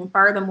 and then even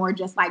furthermore,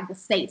 just like the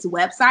state's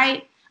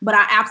website. But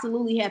I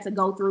absolutely had to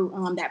go through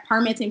that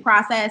permitting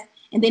process.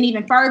 And then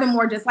even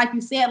furthermore, just like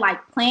you said,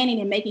 like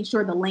planning and making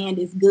sure the land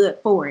is good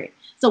for it.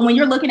 So when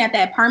you're looking at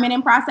that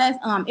permitting process,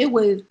 it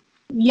was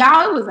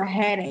a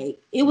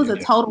headache. It was a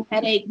total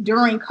headache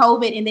during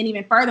COVID. And then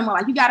even furthermore,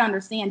 like you got to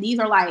understand, these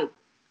are like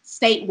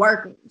state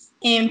workers,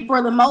 and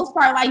for the most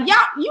part, like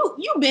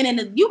you've been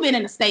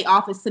in the state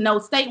office to know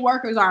state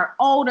workers are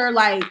older.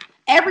 Like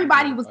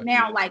everybody was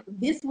now like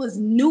this was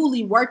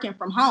newly working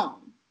from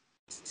home,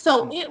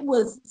 so it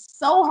was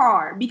so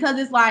hard because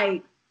it's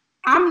like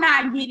I'm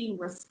not getting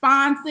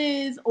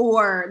responses,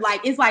 or like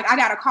it's like I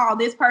gotta call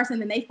this person,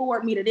 then they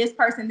forward me to this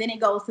person, then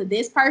it goes to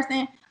this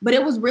person. But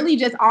it was really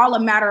just all a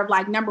matter of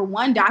like number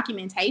one,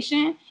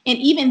 documentation, and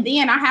even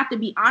then I have to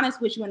be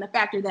honest with you in the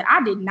factor that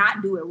I did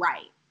not do it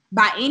right.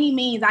 By any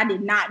means, I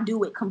did not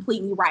do it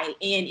completely right.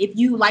 And if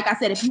you, like I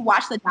said, if you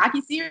watch the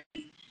docuseries,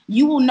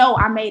 you will know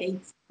I made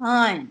a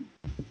ton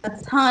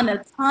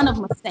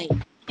of mistakes.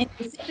 And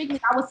specifically,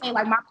 I would say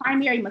like my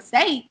primary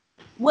mistake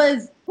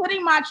was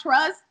putting my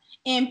trust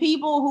in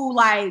people who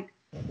like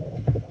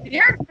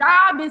their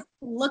job is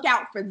to look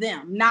out for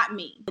them, not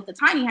me. With the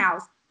tiny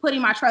house,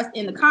 putting my trust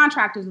in the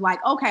contractors, like,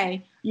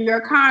 okay, you're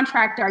a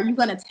contractor. Are you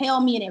going to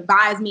tell me and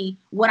advise me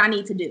what I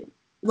need to do?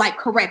 Like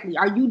correctly?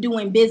 Are you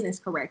doing business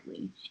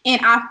correctly?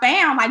 And I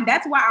found like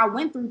that's why I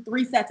went through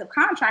 3 sets of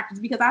contractors,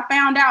 because I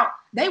found out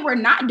they were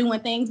not doing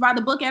things by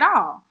the book at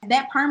all.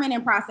 That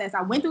permitting process,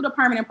 I went through the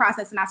permitting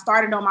process and I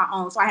started on my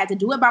own. So I had to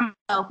do it by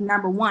myself,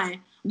 number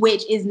one,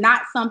 which is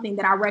not something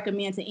that I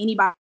recommend to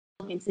anybody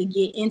looking to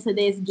get into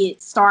this,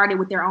 get started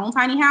with their own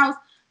tiny house.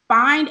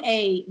 Find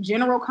a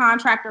general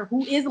contractor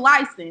who is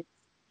licensed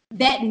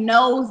that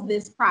knows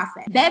this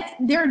process. That's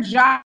their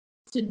job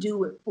to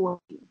do it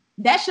for you.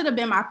 That should have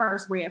been my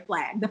first red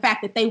flag, the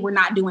fact that they were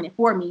not doing it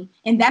for me.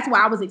 And that's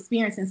why I was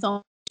experiencing so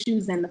many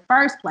issues in the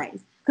first place,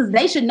 because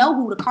they should know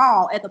who to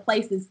call at the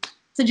places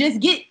to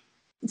just get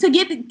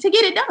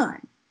it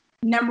done.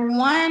 Number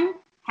one,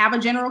 have a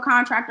general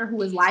contractor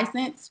who is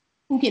licensed,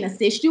 who can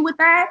assist you with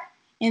that.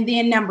 And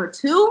then number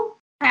two,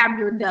 have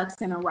your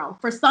ducks in a row.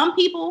 For some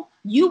people,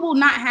 you will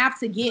not have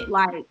to get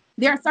like,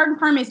 there are certain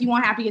permits you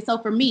won't have to get. So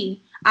for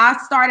me, I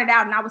started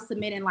out and I was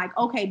submitting like,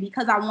 okay,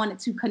 because I wanted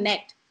to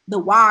connect the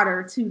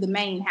water to the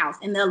main house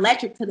and the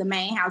electric to the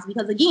main house,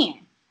 because again,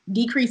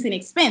 decreasing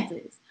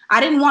expenses. I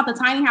didn't want the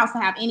tiny house to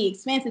have any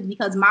expenses,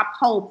 because my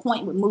whole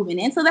point with moving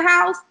into the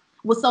house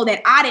was so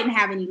that I didn't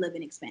have any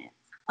living expense.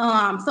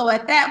 So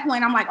at that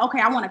point, I'm like, okay,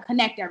 I want to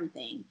connect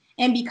everything.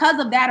 And because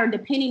of that, or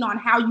depending on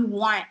how you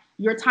want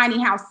your tiny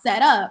house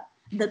set up,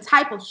 the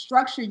type of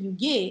structure you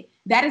get,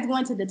 that is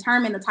going to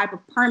determine the type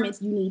of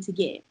permits you need to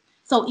get.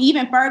 So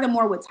even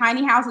furthermore with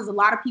tiny houses, a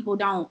lot of people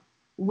don't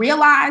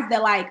realize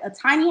that like a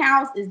tiny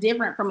house is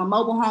different from a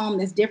mobile home,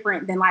 that's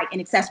different than like an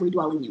accessory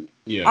dwelling unit.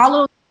 Yeah. All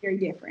of those are very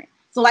different.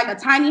 So like a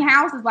tiny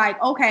house is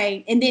like,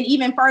 okay, and then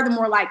even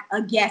furthermore, like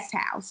a guest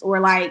house or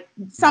like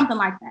something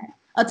like that.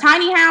 A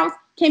tiny house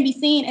can be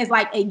seen as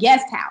like a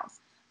guest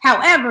house.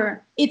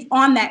 However, it's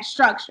on that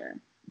structure.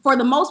 For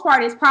the most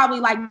part, it's probably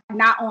like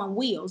not on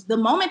wheels. The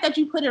moment that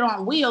you put it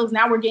on wheels,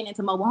 now we're getting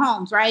into mobile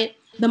homes, right?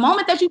 The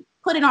moment that you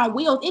put it on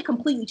wheels, it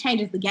completely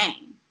changes the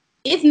game.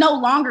 It's no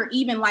longer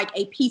even like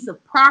a piece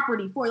of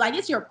property for like,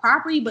 it's your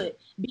property, but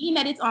being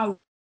that it's on,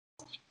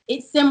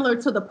 it's similar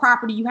to the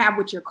property you have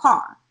with your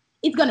car.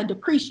 It's going to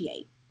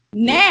depreciate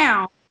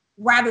now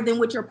rather than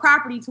with your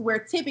property, to where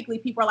typically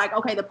people are like,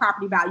 okay, the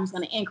property value is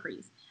going to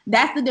increase.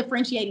 That's the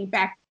differentiating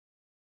factor.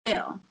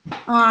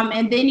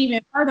 And then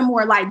even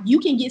furthermore, like you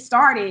can get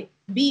started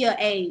via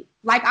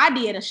like I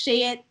did, a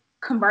shed,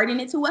 converting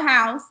it to a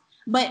house.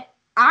 But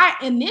I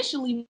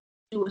initially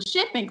do a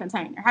shipping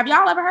container. Have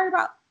y'all ever heard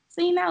about?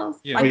 Seen those?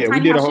 Yeah, like we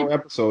did a whole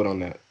episode on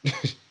that.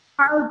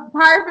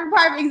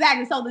 Perfect,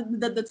 exactly. So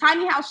the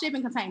tiny house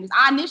shipping containers,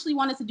 I initially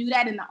wanted to do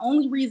that, and the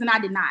only reason I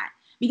did not,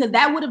 because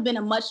that would have been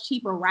a much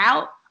cheaper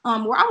route,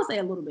 or I would say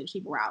a little bit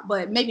cheaper route,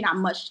 but maybe not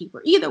much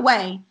cheaper. Either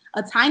way,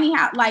 a tiny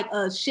house, like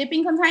a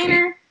shipping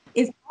container,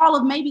 is all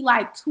of maybe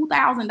like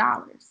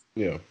 $2,000.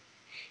 Yeah.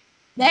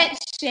 That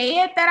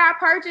shed that I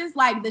purchased,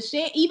 like the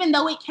shed, even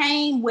though it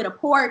came with a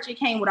porch, it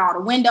came with all the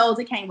windows,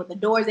 it came with the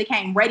doors, it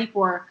came ready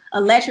for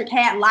electric,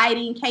 had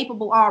lighting,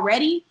 capable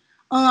already.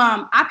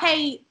 I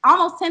paid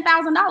almost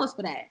 $10,000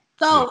 for that.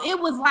 So it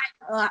was like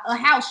a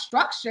house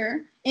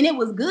structure, and it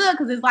was good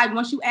because it's like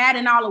once you add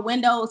in all the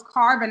windows,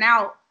 carving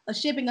out a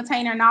shipping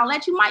container and all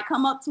that, you might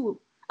come up to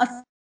a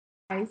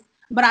size,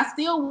 but I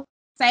still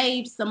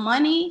saved some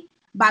money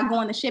by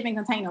going the shipping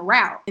container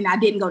route. And I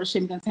didn't go the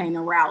shipping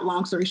container route,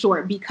 long story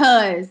short,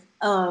 because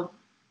of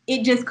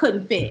it just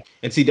couldn't fit.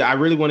 And see, I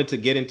really wanted to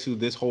get into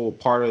this whole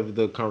part of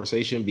the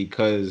conversation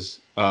because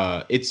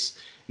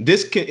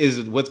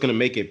is what's going to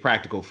make it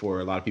practical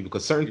for a lot of people,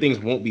 because certain things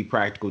won't be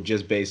practical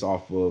just based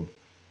off of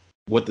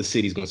what the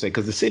city's going to say.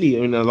 Because the city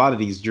in a lot of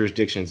these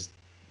jurisdictions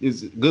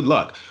is good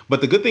luck.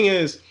 But the good thing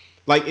is,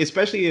 like,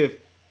 especially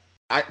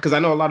because I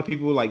know a lot of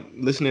people like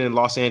listening in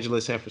Los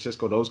Angeles, San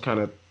Francisco, those kind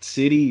of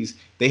cities,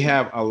 they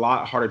have a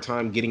lot harder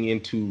time getting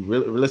into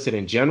real estate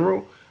in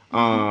general,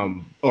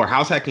 or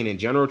house hacking in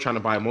general, trying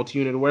to buy a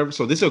multi-unit or whatever.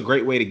 So this is a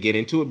great way to get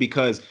into it,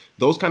 because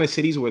those kind of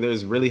cities where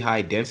there's really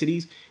high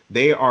densities,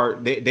 they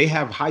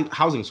have high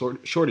housing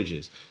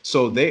shortages.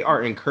 So they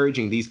are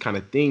encouraging these kind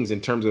of things in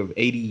terms of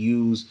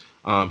ADUs,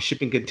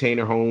 shipping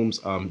container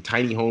homes,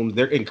 tiny homes.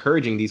 They're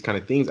encouraging these kind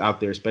of things out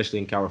there, especially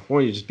in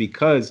California, just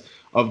because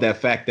of that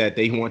fact that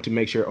they want to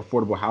make sure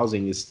affordable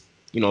housing is,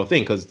 a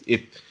thing. Because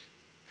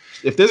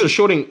if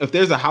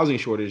there's a housing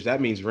shortage,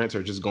 that means rents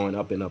are just going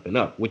up and up and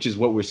up, which is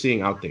what we're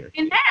seeing out there.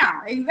 And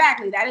now,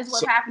 exactly, that is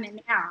what's happening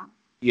now.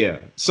 Yeah.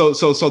 So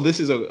this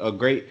is a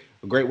great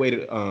way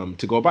to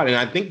go about it. And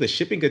I think the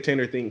shipping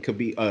container thing could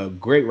be a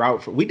great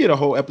route we did a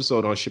whole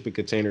episode on shipping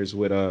containers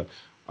with our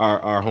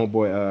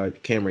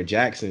homeboy Cameron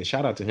Jackson.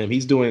 Shout out to him.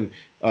 He's doing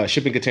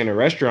shipping container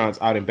restaurants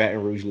out in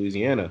Baton Rouge,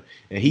 Louisiana,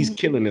 and he's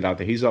killing it out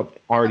there. He's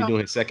already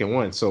doing his second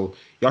one. So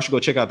y'all should go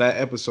check out that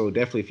episode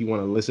definitely if you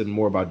want to listen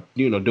more about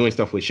doing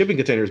stuff with shipping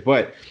containers.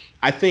 But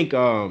I think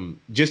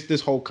just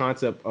this whole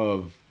concept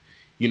of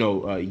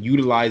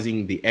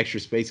utilizing the extra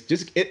space,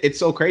 it's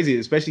so crazy,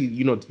 especially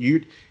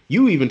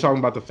you even talking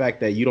about the fact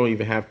that you don't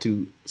even have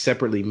to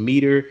separately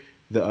meter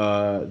the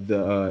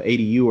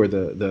ADU or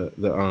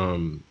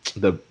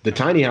the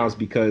tiny house,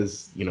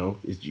 because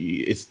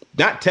it's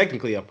not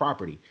technically a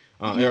property,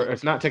 or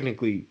it's not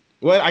technically,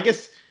 well, I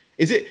guess,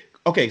 is it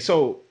okay?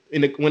 So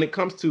when it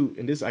comes to,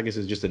 and this I guess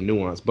is just a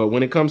nuance, but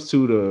when it comes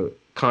to the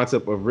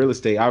concept of real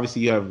estate,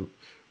 obviously you have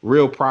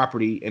real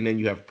property and then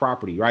you have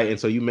property, right? And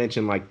so you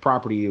mentioned like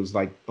property, it was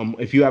like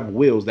if you have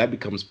wills, that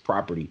becomes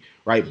property,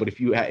 right? But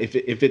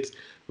if it's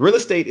real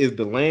estate is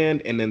the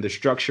land and then the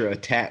structure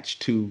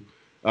attached to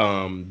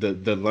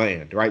the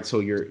land, right? So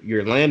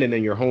your land and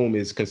then your home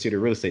is considered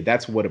real estate.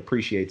 That's what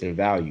appreciates in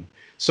value.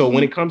 So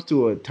when it comes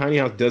to a tiny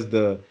house,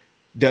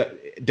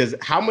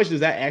 how much does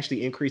that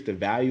actually increase the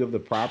value of the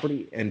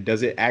property? And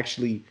does it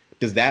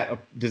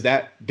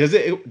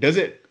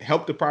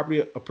help the property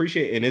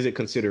appreciate, and is it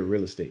considered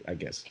real estate, I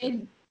guess?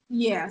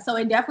 So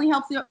it definitely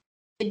helps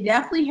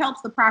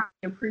the property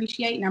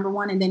appreciate, number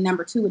one, and then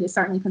number two, it is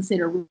certainly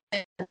considered,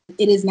 it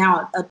is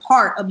now a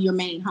part of your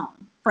main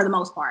home for the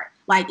most part.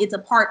 Like, it's a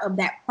part of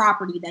that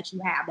property that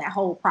you have, that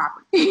whole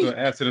property. So it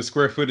adds to the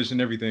square footage and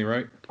everything,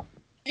 right?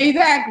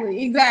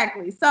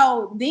 Exactly.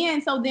 So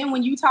then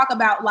when you talk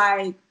about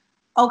like,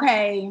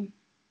 okay,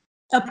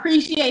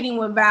 appreciating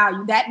with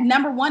value, that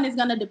number one is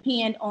going to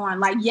depend on,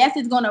 like, yes,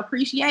 it's going to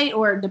appreciate,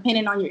 or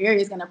depending on your area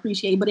is going to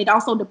appreciate, but it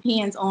also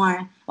depends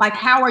on like,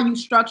 how are you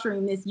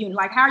structuring this unit?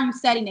 Like, how are you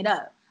setting it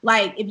up?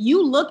 Like, if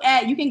you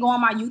you can go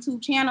on my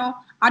YouTube channel,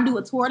 I do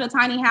a tour of the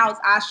tiny house.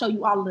 I show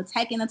you all of the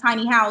tech in the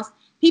tiny house.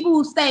 People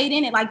who stayed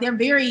in it, like, they're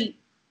very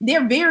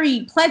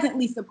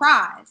pleasantly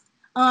surprised.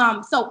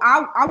 So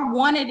I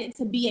wanted it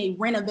to be a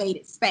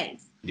renovated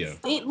space. Yeah.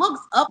 It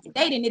looks up to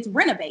date and it's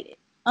renovated.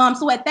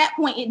 So at that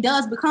point, it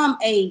does become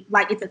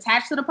it's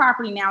attached to the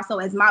property now. So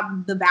as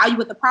the value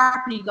of the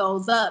property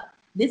goes up,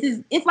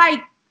 it's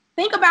like,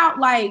 think about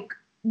like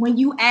when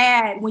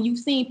you've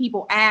seen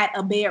people add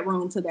a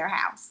bedroom to their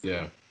house.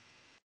 Yeah.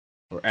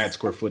 Or add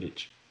square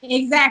footage.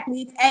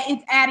 Exactly.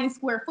 It's adding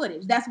square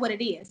footage. That's what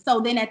it is. So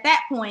then at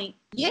that point,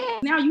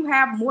 now you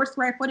have more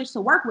square footage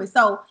to work with.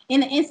 So in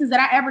the instance that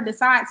I ever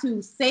decide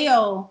to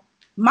sell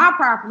my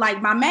property,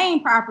 like my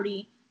main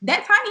property,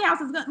 that tiny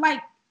house is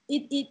like,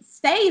 it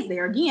stays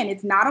there. Again,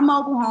 it's not a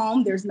mobile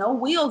home. There's no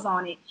wheels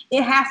on it.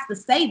 It has to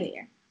stay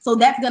there. So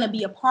that's going to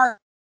be a part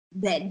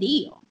of that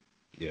deal.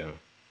 Yeah.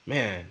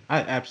 Man, I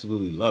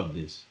absolutely love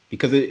this,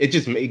 because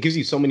it gives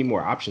you so many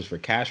more options for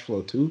cash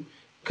flow too.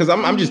 Because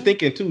I'm just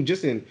thinking too,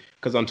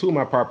 because on two of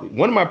my properties,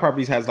 one of my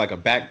properties has like a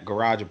back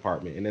garage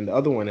apartment, and then the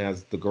other one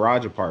has the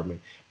garage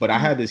apartment. But I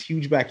had this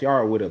huge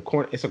backyard with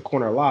it's a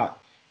corner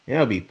lot, and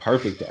it'll be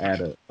perfect to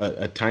add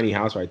a tiny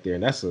house right there,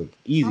 and that's an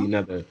easy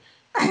another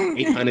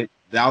 $800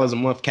 a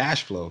month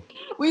cash flow.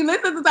 We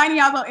listed the tiny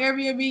house on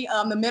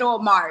Airbnb the middle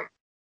of March.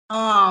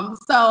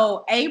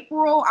 So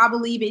April, I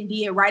believe it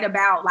did right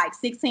about like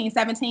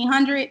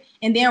 1700,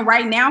 and then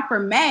right now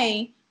for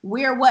May,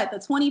 we're the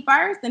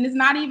 21st, and it's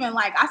not even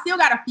like, I still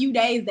got a few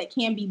days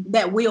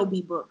that will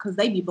be booked, because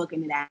they be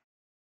booking it out.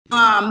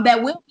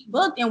 That will be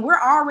booked, and we're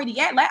already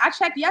at, I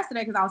checked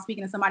yesterday because I was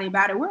speaking to somebody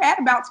about it. We're at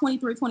about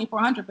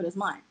 2,400 for this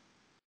month.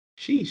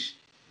 Sheesh.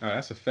 Oh,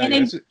 that's a fact.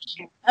 And then,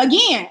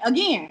 again,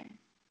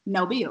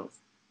 no bills.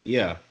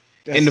 Yeah.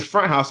 And the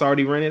front house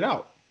already rented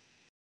out.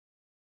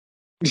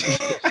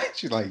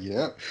 She's like,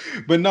 yep.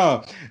 But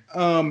no,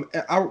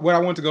 what I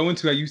want to go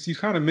into, you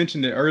kind of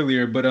mentioned it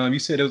earlier, but you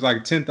said it was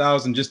like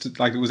 10,000 just to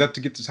like, was that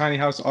to get the tiny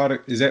house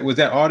audit? Was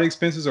that all the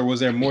expenses, or was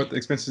there more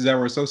expenses that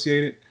were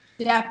associated?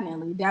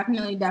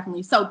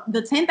 Definitely. So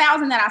the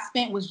 10,000 that I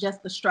spent was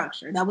just the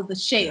structure. That was the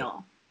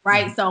shell,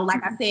 right? Mm-hmm. So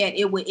like I said,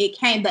 it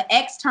came the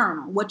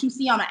external. What you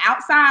see on the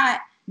outside,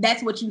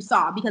 that's what you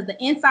saw, because the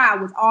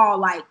inside was all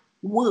like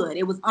wood.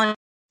 It was unfinished.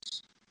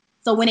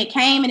 So when it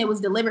came and it was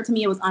delivered to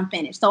me, it was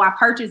unfinished. So I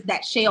purchased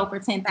that shell for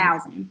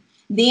 10,000.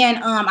 Then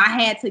I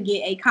had to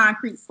get a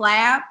concrete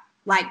slab,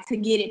 like to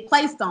get it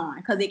placed on,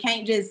 because it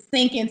can't just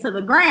sink into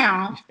the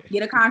ground.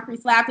 Get a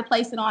concrete slab to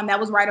place it on. That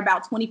was right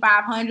about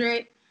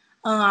 2,500.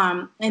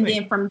 And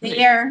then from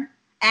there,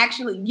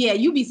 actually, yeah,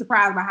 you'd be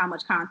surprised by how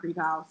much concrete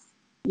costs.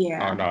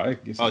 Yeah.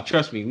 Oh,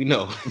 trust me, we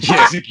know.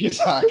 Yes, it gets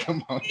hot.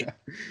 Come on.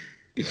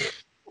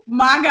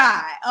 My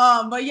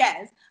God. But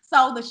yes.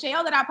 So the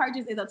shell that I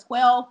purchased is a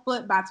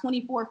 12-foot by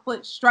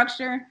 24-foot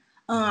structure.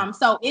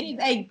 So it is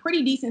a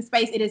pretty decent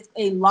space. It is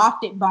a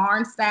lofted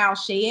barn style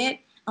shed.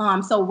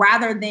 So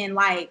rather than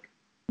like,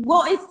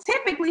 well, it's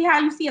typically how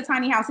you see a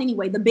tiny house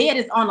anyway. The bed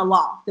is on a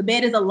loft. The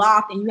bed is a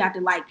loft, and you have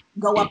to like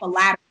go up a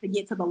ladder to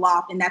get to the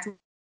loft, and that's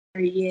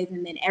where it is.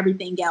 And then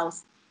everything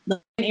else, the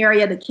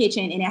area, the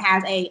kitchen, and it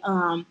has a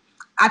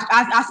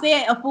I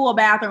said a full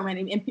bathroom,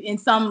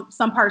 and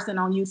some person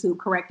on YouTube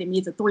corrected me.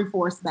 It's a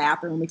 3/4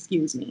 bathroom.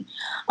 Excuse me,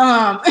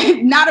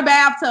 not a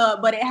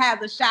bathtub, but it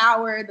has a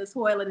shower, the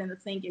toilet, and the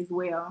sink as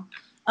well.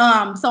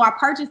 So I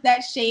purchased that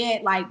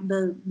shed, like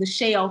the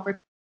shell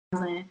for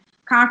 $1,000,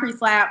 concrete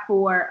slab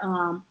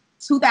for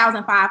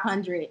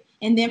 $2,500,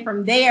 and then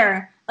from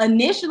there,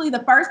 initially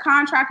the first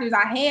contractors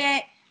I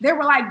had, they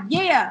were like,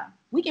 "Yeah,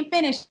 we can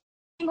finish."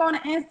 Go on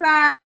the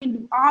inside and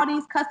do all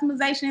these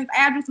customizations,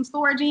 add some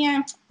storage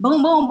in,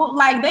 boom, boom, boom.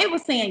 Like they were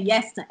saying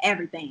yes to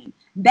everything.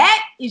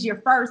 That is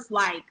your first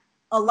like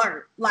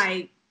alert.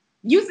 Like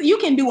you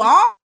can do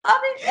all of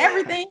it,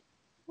 everything.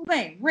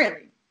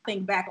 Really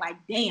think back like,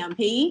 damn,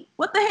 P,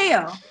 what the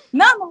hell?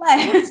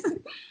 Nonetheless,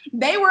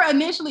 they were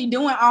initially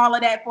doing all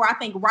of that for I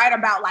think right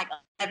about like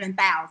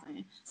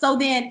 11,000. So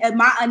then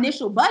my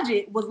initial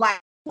budget was like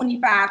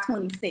 25,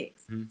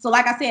 26. Mm-hmm. So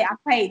like I said, I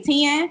paid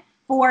 10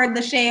 for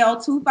the shell,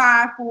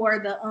 2.5 for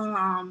the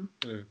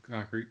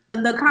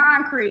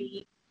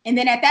concrete. And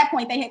then at that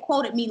point they had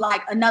quoted me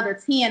like another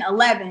 10,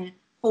 11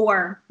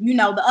 for,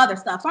 the other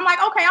stuff. So I'm like,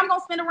 okay, I'm going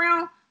to spend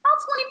around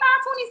 25,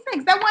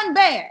 26. That wasn't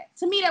bad.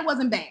 To me, that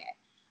wasn't bad.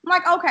 I'm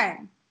like, okay.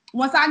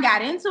 Once I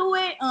got into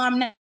it,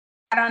 now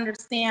I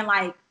understand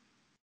like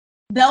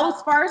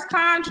those first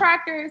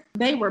contractors,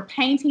 they were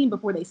painting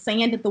before they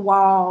sanded the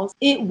walls.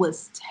 It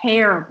was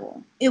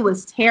terrible. It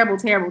was terrible,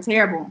 terrible,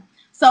 terrible.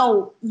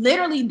 So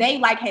literally they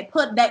like had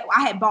put that,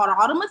 I had bought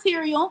all the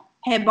material,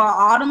 You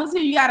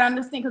got to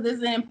understand, because this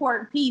is an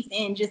important piece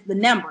in just the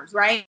numbers,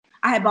 right?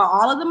 I had bought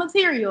all of the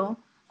material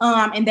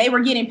and they were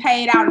getting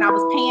paid out, and I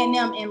was paying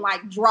them in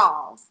like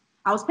draws.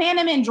 I was paying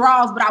them in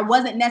draws, but I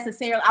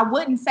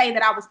wouldn't say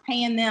that I was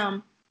paying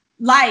them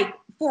like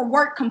for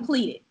work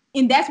completed.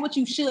 And that's what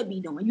you should be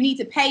doing. You need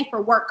to pay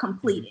for work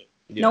completed.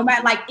 Yeah. No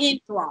matter like in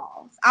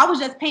draws. I was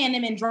just paying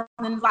them in draws,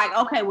 and it's like,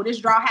 okay, well, this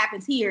draw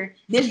happens here,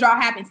 this draw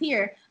happens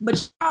here,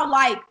 but y'all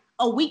like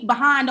a week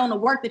behind on the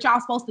work that y'all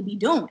supposed to be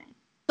doing.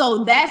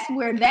 So that's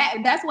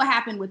what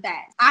happened with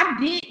that.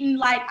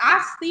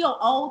 I still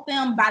owed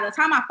them, by the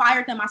time I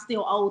fired them, I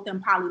still owed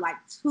them probably like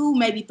 2,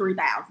 maybe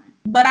 3,000.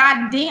 But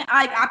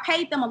I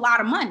paid them a lot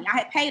of money. I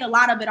had paid a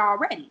lot of it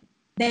already.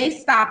 They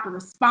stopped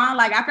responding.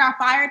 Like after I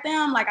fired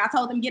them, like I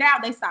told them get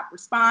out, they stopped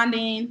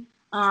responding.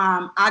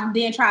 I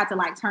then tried to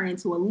like turn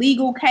into a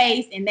legal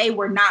case, and they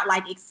were not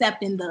like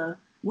accepting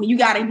when you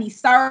got to be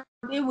served.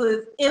 It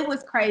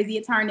was crazy.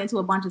 It turned into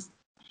a bunch of stuff.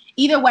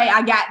 Either way,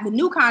 I got the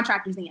new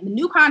contractors in. The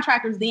new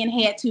contractors then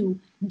had to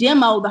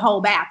demo the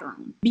whole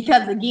bathroom,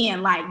 because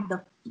again, like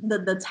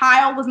the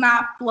tile was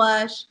not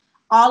flush,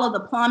 all of the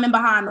plumbing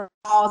behind the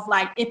walls.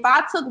 Like if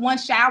I took one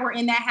shower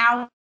in that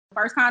house, the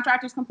first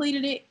contractors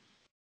completed it,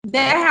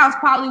 that house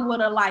probably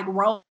would have like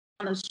rolled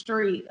on the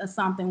street or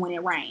something when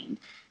it rained.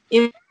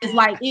 It was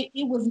like,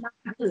 it was not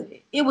good.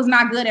 It was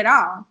not good at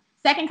all.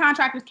 Second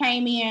contractors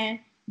came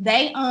in.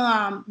 They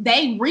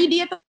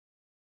redid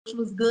which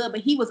was good,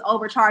 but he was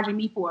overcharging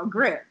me for a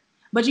grip.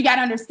 But you got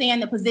to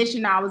understand the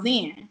position I was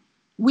in.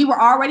 We were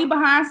already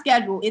behind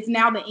schedule. It's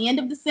now the end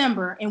of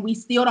December, and we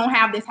still don't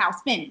have this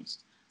house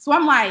finished. So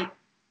I'm like,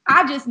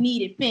 I just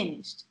need it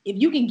finished.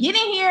 If you can get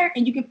in here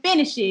and you can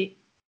finish it,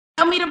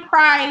 tell me the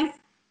price.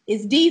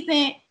 It's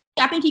decent.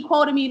 I think he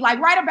quoted me like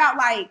right about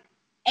like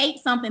 8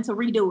 something to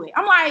redo it.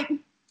 I'm like,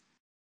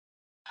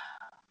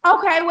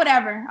 okay,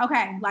 whatever.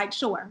 Okay, like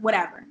sure,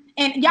 whatever.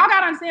 And y'all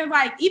gotta understand,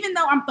 like, even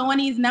though I'm throwing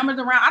these numbers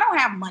around, I don't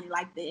have money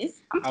like this.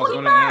 I'm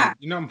 25.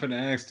 I'm gonna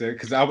ask that,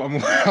 because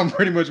I'm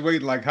pretty much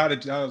waiting. Like, how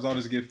does all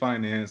this get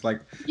financed?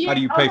 Like, how do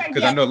you pay?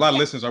 Because I know a lot of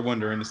listeners are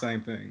wondering the same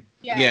thing.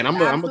 Yeah, and I'm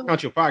gonna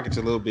count your pockets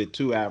a little bit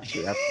too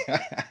after. Go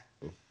ahead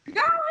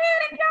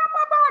and count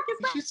my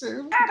pockets. She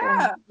said,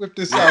 "Whip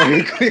this out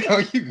real quick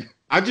on you."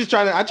 I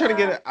try to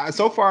get it.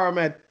 So far, I'm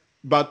at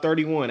about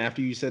 31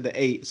 after you said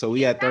the 8, so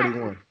we had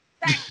 31.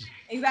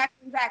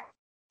 Exactly.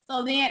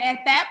 So then at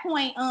that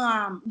point,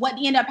 what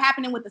ended up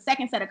happening with the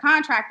second set of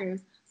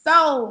contractors?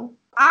 So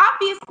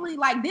obviously,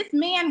 like, this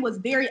man was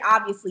very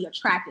obviously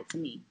attracted to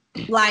me,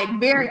 like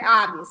very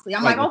obviously.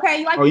 I'm like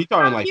okay, like, are you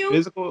talking like cute?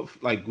 Physical?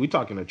 Like we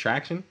talking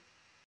attraction?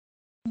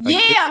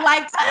 Yeah,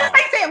 like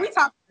I said, we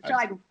talking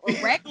like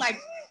erect, like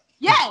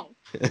yeah,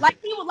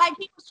 like he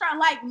was trying,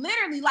 like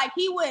literally, like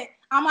he would.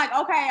 I'm like,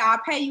 okay,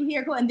 I'll pay you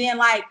here, cool. And then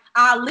like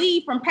I'll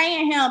leave from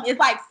paying him. It's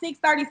like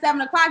 6:30,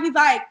 7 o'clock. He's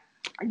like,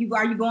 are you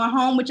going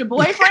home with your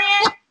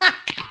boyfriend?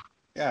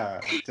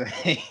 Yeah.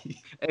 Hey,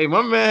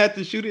 my man had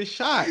to shoot his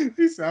shot.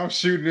 He said, I'm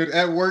shooting it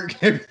at work.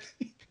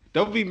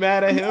 Don't be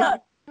mad at him.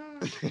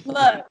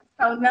 Look.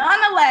 So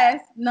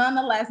nonetheless,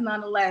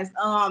 that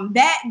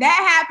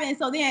happened.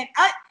 So then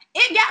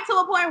it got to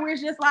a point where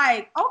it's just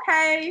like,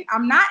 okay,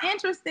 I'm not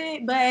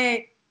interested, but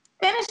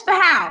finish the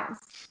house.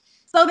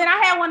 So then I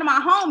had one of my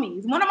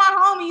homies,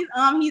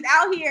 he's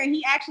out here and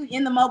he actually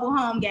in the mobile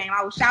home game.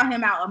 I will shout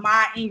him out,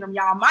 Ahmad Ingram.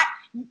 Y'all might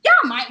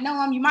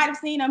know him. You might have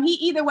seen him.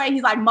 Either way,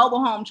 he's like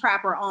mobile home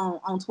trapper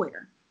on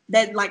Twitter.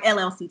 That's like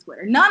LLC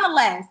Twitter.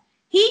 Nonetheless,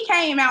 he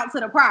came out to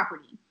the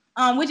property,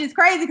 which is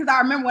crazy because I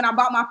remember when I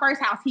bought my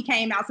first house, he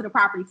came out to the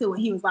property too.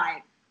 And he was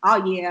like,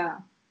 oh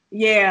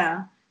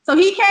yeah. So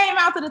he came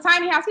out to the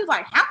tiny house. He was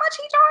like, how much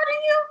he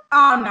charging you?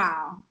 Oh,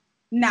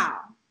 no.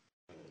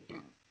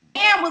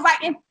 And was like,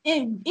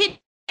 it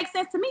makes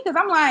sense to me because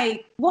I'm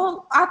like,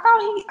 well, I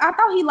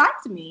thought he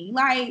liked me.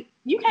 Like,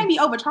 you can't be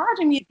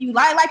overcharging me if you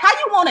like how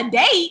you want a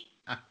date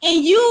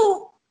and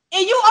you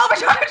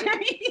overcharging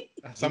me.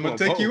 So I'm gonna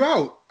take you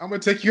out. I'm gonna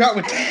take you out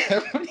with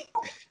that money.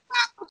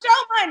 With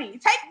your money.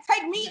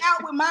 Take me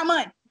out with my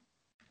money.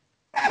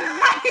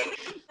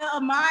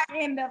 Mine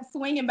ended up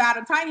swinging by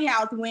the tiny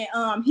house when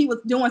he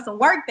was doing some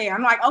work there.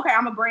 I'm like, okay,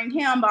 I'm gonna bring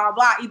him, blah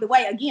blah. Either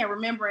way, again,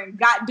 remembering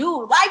God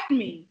dude liked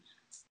me.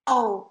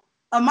 So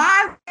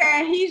Ahmad's there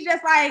and he's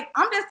just like,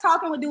 I'm just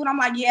talking with dude. I'm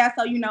like, yeah,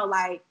 so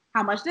like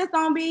how much this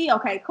gonna be?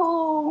 Okay,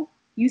 cool.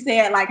 You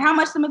said like how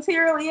much the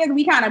material is.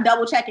 We kind of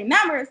double checking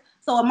numbers.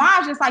 So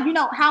Ahmad's just like,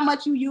 how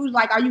much you use,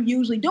 like, are you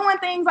usually doing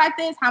things like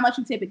this? How much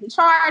you typically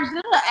charge?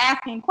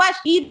 Asking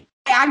questions.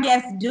 I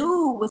guess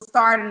dude was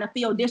starting to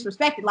feel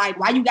disrespected. Like,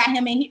 why you got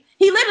him in here?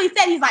 He literally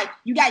said, he's like,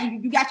 you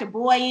got your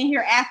boy in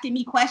here asking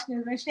me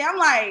questions and shit. I'm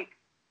like,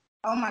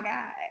 oh my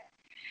God.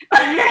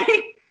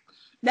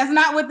 That's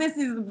not what this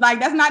is.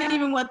 Like, that's not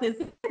even what this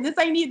is. This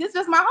is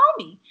just my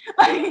homie.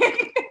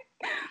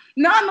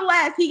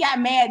 Nonetheless, he got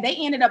mad. They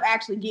ended up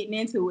actually getting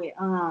into it.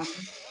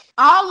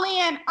 All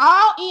in,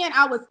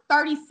 I was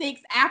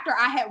 36 after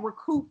I had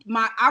recouped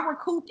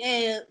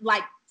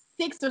like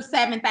 6,000 or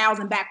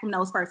 7,000 back from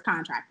those first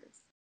contractors.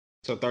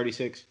 So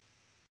 36.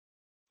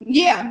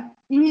 Yeah.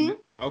 Mm-hmm.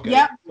 Okay.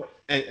 Yep.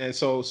 And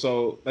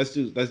so let's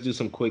do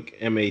some quick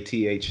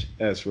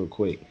MATHS real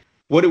quick.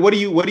 What do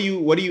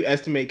you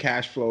estimate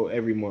cash flow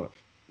every month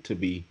to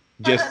be?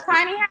 Just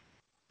tiny house?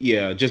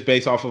 Yeah, just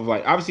based off of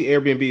like obviously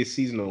Airbnb is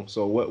seasonal.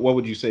 So what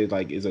would you say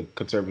like is a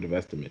conservative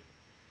estimate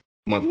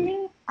monthly?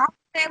 Mm-hmm. I'll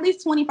say at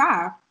least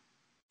 25.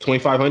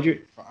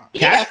 2,500.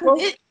 Yeah,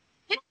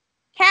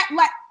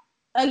 like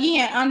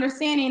again,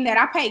 understanding that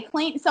I pay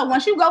clean. So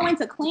once you go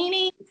into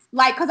cleanings,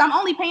 like, because I'm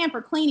only paying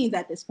for cleanings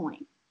at this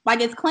point.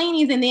 Like it's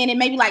cleanings and then it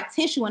may be like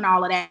tissue and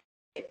all of that.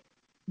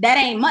 That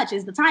ain't much.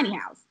 It's the tiny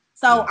house.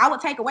 So I would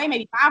take away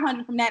maybe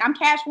 500 from that. I'm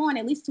cash flowing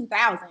at least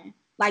 2,000.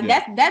 Like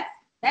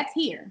that's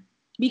here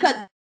because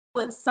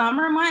with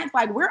summer months,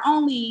 like we're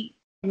only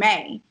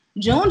May,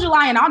 June,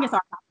 July, and August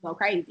are about to go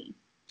crazy.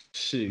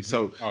 Shoot,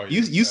 so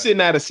you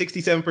sitting at a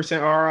 67%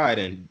 ROI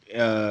then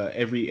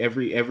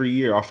every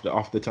year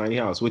off the tiny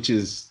house, which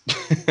is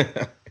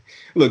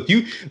look,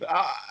 you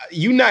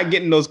not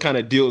getting those kind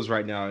of deals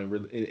right now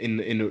in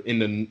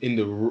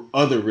the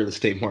other real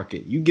estate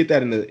market. You get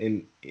that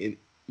in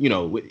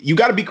you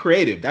got to be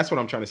creative. That's what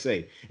I'm trying to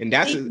say, and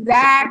that's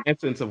the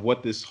essence of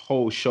what this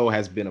whole show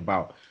has been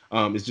about.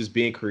 Is just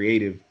being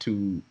creative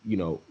to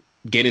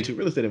get into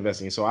real estate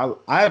investing. So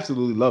I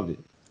absolutely loved it.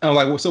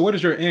 So what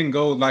is your end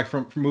goal like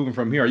from moving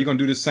from here? Are you going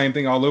to do the same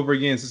thing all over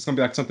again? Is this going to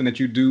be like something that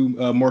you do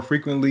more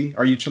frequently?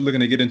 Are you looking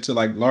to get into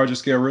like larger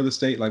scale real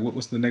estate? Like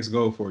what's the next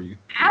goal for you?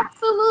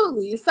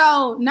 Absolutely.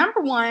 So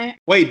number one.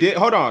 Wait,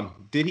 hold on.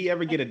 Did he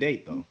ever get a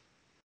date though?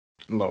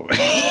 No.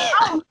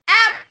 Oh,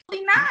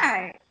 absolutely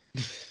not.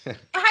 How you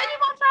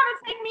gonna try to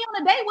take me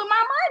on a date with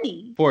my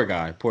money? Poor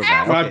guy.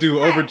 If I do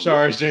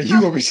overcharge, then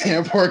you gonna be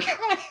saying poor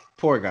guy.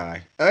 Poor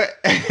guy. Go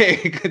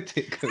ahead. Like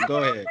this could have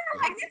really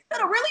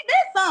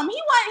been something.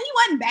 He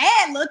wasn't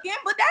bad looking,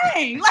 but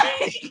dang.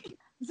 Like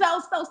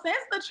so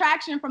since the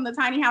traction from the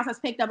tiny house has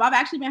picked up, I've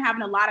actually been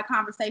having a lot of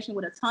conversation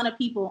with a ton of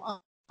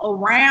people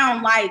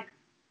around like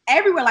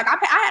everywhere. Like I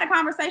had a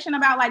conversation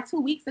about like 2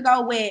 weeks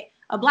ago with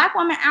a Black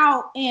woman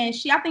out, and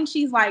she said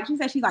she's like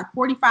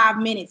 45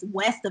 minutes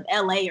west of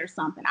LA or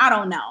something. I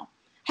don't know.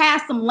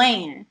 Has some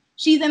land.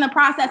 She's in the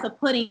process of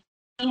putting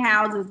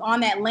houses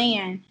on that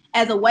land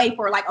as a way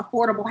for like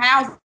affordable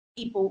housing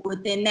people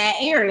within that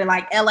area,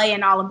 like LA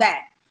and all of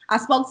that. I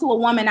spoke to a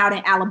woman out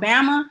in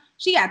Alabama.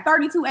 She had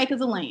 32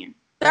 acres of land.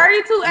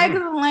 32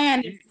 acres of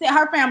land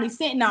her family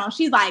sitting on.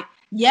 She's like,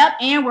 yep,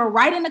 and we're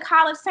right in the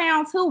college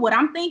town too. What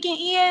I'm thinking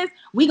is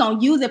we're going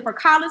to use it for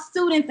college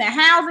students and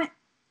housing.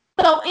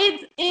 So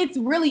it's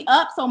really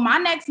up. So my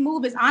next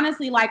move is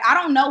honestly, like, I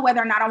don't know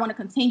whether or not I want to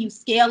continue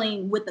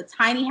scaling with the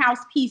tiny house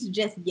piece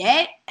just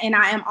yet. And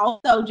I am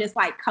also just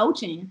like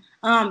coaching.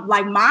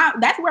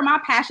 That's where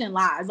my passion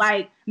lies.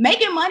 Like,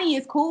 making money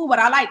is cool, but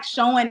I like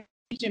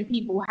teaching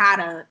people how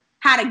to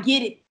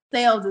get it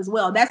themselves as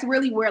well. That's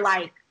really where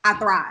like I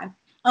thrive.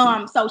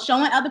 So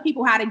showing other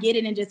people how to get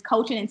it and just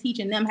coaching and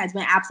teaching them has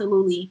been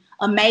absolutely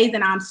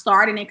amazing. I'm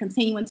starting and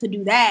continuing to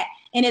do that.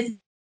 And it's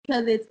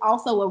because it's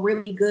also a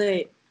really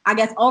good, I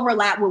guess,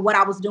 overlap with what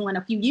I was doing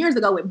a few years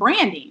ago with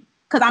branding,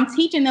 because I'm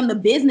teaching them the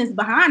business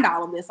behind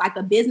all of this, like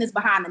the business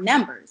behind the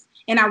numbers.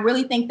 And I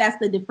really think that's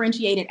the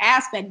differentiated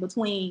aspect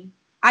between,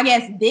 I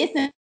guess, this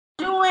and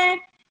doing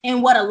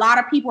and what a lot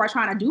of people are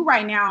trying to do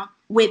right now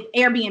with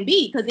Airbnb,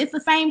 because it's the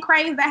same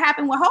craze that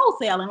happened with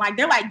wholesaling. Like,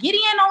 they're like, get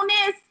in on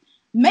this,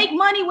 make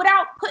money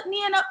without putting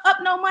in up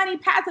no money,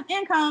 passive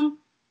income,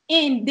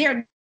 and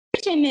they're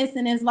teaching this,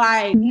 and it's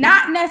like,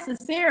 not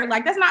necessarily,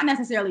 like, that's not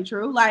necessarily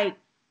true. Like,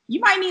 you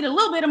might need a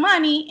little bit of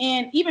money,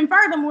 and even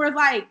furthermore, it's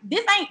like,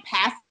 this ain't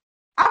passive.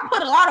 I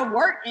put a lot of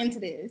work into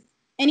this.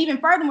 And even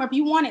furthermore, if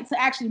you want it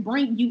to actually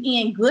bring you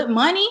in good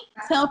money,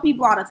 I tell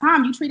people all the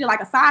time, you treat it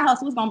like a side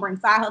hustle, it's gonna bring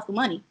side hustle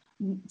money.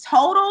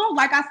 Total,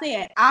 like I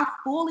said, I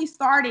fully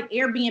started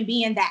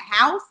Airbnb in that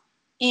house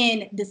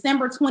in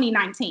December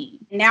 2019.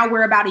 Now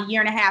we're about a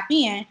year and a half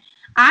in.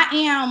 I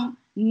am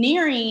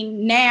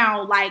nearing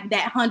now like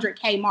that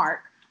 100K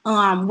mark.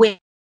 With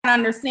I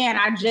understand,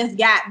 I just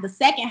got the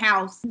second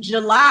house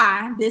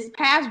this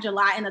past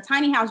July, and the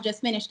tiny house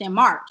just finished in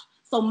March.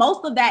 So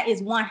most of that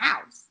is one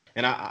house.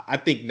 And I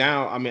think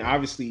now, I mean,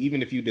 obviously,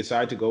 even if you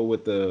decide to go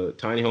with the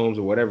tiny homes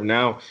or whatever,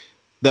 now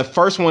the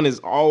first one is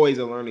always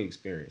a learning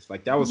experience.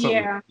 Like, that was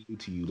something new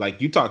to you.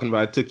 Like, you talking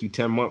about it took you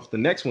 10 months. The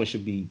next one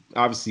should be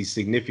obviously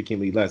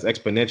significantly less,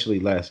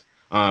 exponentially less.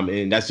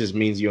 And that just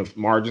means your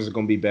margins are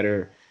going to be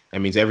better. That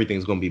means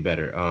everything's going to be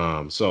better.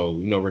 So,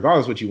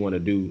 regardless what you want to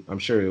do, I'm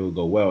sure it will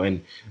go well. And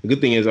the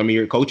good thing is, I mean,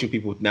 you're coaching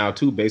people now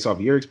too, based off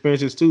of your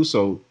experiences too.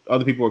 So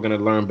other people are going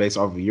to learn based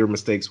off of your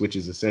mistakes, which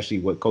is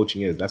essentially what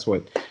coaching is. That's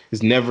what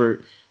is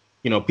never,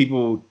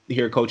 people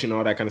hear coaching,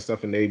 all that kind of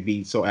stuff, and they'd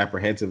be so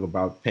apprehensive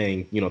about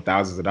paying,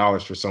 thousands of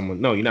dollars for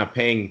someone. No, you're not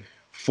paying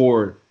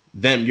for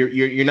them.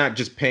 You're not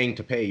just paying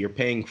to pay. You're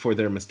paying for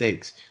their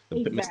mistakes,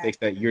 the mistakes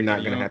that you're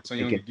not going to have to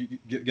take. So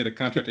you get a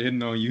contractor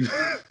hitting on you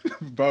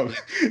both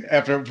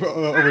after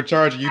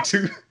overcharging you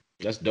too.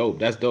 That's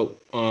dope.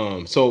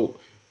 So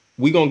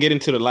we're going to get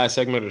into the last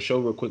segment of the show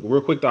real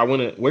quick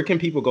though. Where can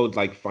people go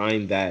like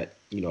find that,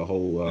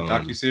 whole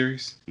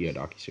docuseries? Yeah,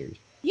 docuseries.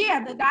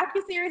 Yeah, the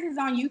docuseries is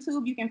on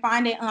YouTube. You can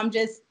find it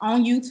just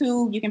on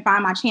YouTube. You can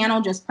find my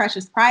channel, just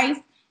Precious Price.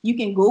 You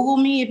can Google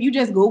me. If you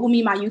just Google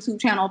me, my YouTube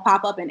channel will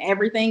pop up and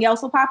everything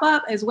else will pop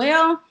up as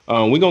well.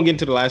 We're going to get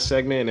into the last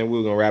segment and then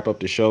we're going to wrap up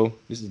the show.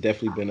 This has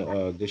definitely been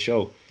a good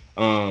show.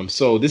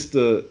 So this is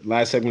the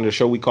last segment of the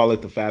show. We call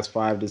it the Fast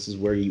Five. This is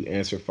where you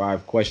answer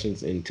 5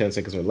 questions in 10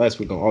 seconds or less.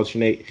 We're going to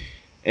alternate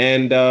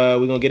and we're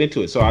going to get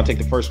into it. So I'll take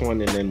the first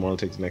one and then Marlon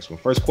takes the next one.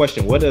 First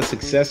question, what does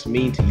success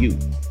mean to you?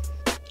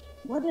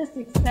 What does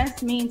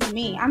success mean to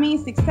me? I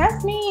mean,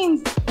 success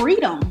means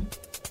freedom.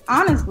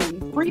 Honestly,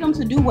 freedom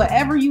to do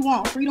whatever you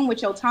want, freedom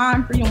with your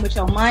time, freedom with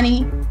your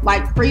money,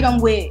 like freedom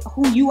with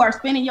who you are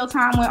spending your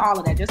time with, all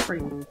of that, just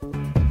freedom.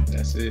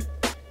 That's it.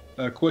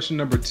 Question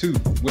number 2,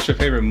 what's your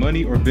favorite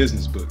money or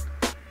business book?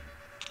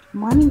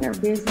 Money or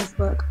business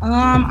book?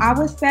 I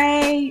would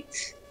say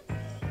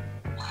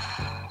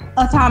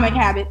Atomic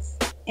Habits.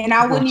 And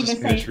I wouldn't even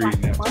say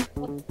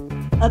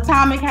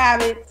Atomic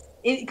Habits.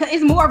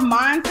 It's more of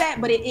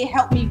mindset, but it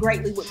helped me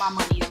greatly with my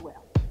money as well.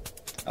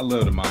 I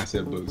love the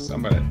mindset books.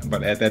 I'm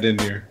about to add that in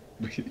there.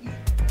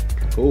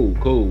 Cool.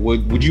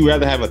 Would you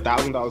rather have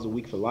 $1,000 a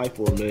week for life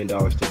or $1 million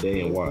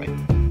today, and why?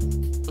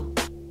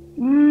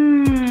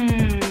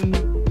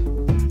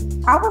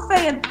 I would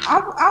say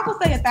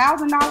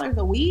 $1,000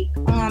 a week,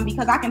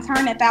 because I can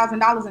turn that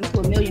 $1,000 into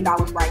 $1 million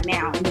right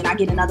now, and then I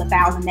get another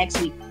 $1,000 next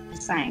week.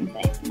 Same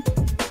thing.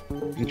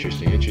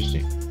 Interesting.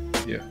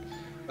 Yeah.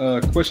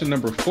 Question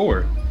number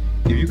 4.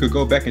 If you could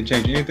go back and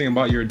change anything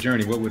about your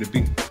journey, what would it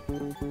be?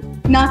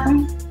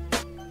 Nothing.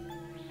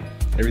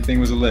 Everything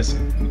was a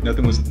lesson.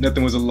 Nothing was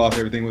a loss.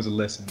 Everything was a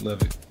lesson. Love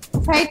it.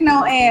 Take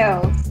no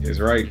L's. That's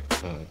right.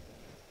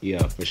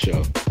 Yeah, for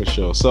sure.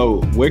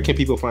 So where can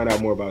people find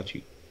out more about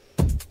you?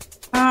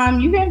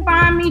 You can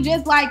find me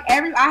just like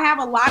I have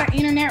a lot of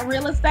internet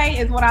real estate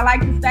is what I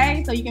like to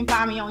say. So you can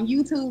find me on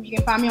YouTube. You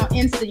can find me on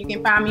Insta. You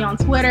can find me on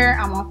Twitter.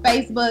 I'm on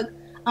Facebook.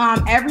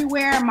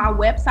 Everywhere. My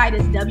website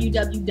is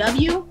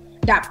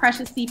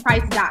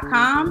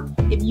www.preciousprice.com.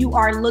 If you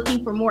are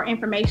looking for more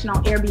information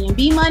on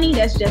Airbnb money,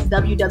 that's just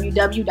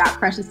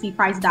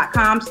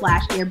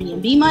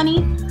www.preciousprice.com/Airbnb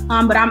money.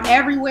 But I'm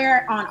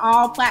everywhere on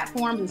all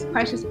platforms. It's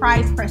Precious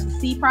Price, Precious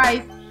C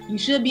Price. You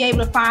should be able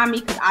to find me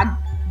because I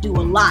do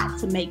a lot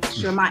to make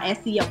sure my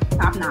SEO is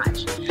top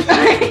notch.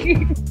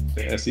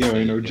 SEO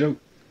ain't no joke.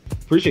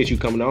 Appreciate you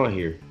coming on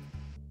here.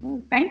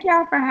 Thank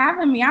y'all for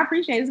having me. I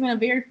appreciate it. It's been a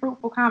very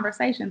fruitful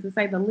conversation, to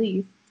say the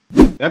least.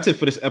 That's it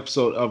for this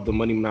episode of the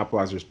Money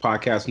Monopolizers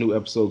podcast. New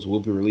episodes will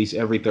be released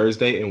every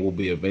Thursday and will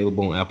be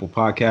available on Apple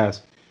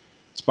Podcasts,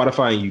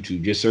 Spotify, and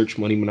YouTube. Just search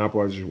Money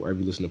Monopolizers wherever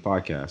you listen to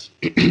podcasts.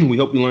 We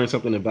hope you learned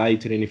something of value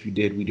today, and if you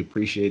did, we'd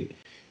appreciate it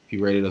if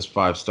you rated us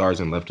 5 stars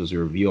and left us a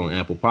review on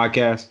Apple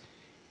Podcasts.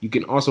 You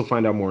can also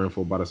find out more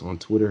info about us on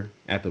Twitter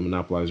at The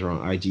Monopolizer,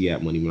 on IG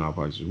at Money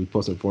Monopolizers. We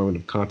post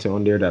informative content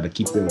on there that'll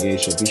keep you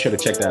engaged, so be sure to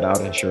check that out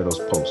and share those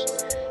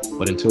posts.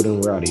 But until then,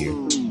 we're out of here.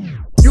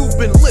 You've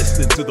been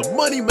listening to the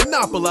Money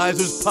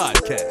Monopolizers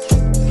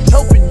podcast,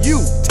 helping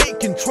you take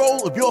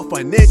control of your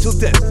financial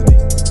destiny.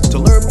 To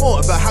learn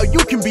more about how you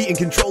can be in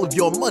control of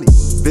your money,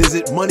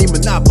 visit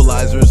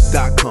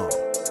moneymonopolizers.com.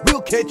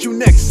 We'll catch you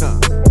next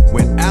time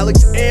when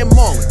Alex and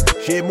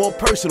Marlon share more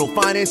personal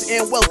finance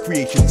and wealth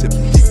creation tips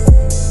with you.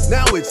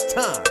 Now it's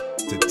time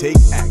to take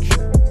action.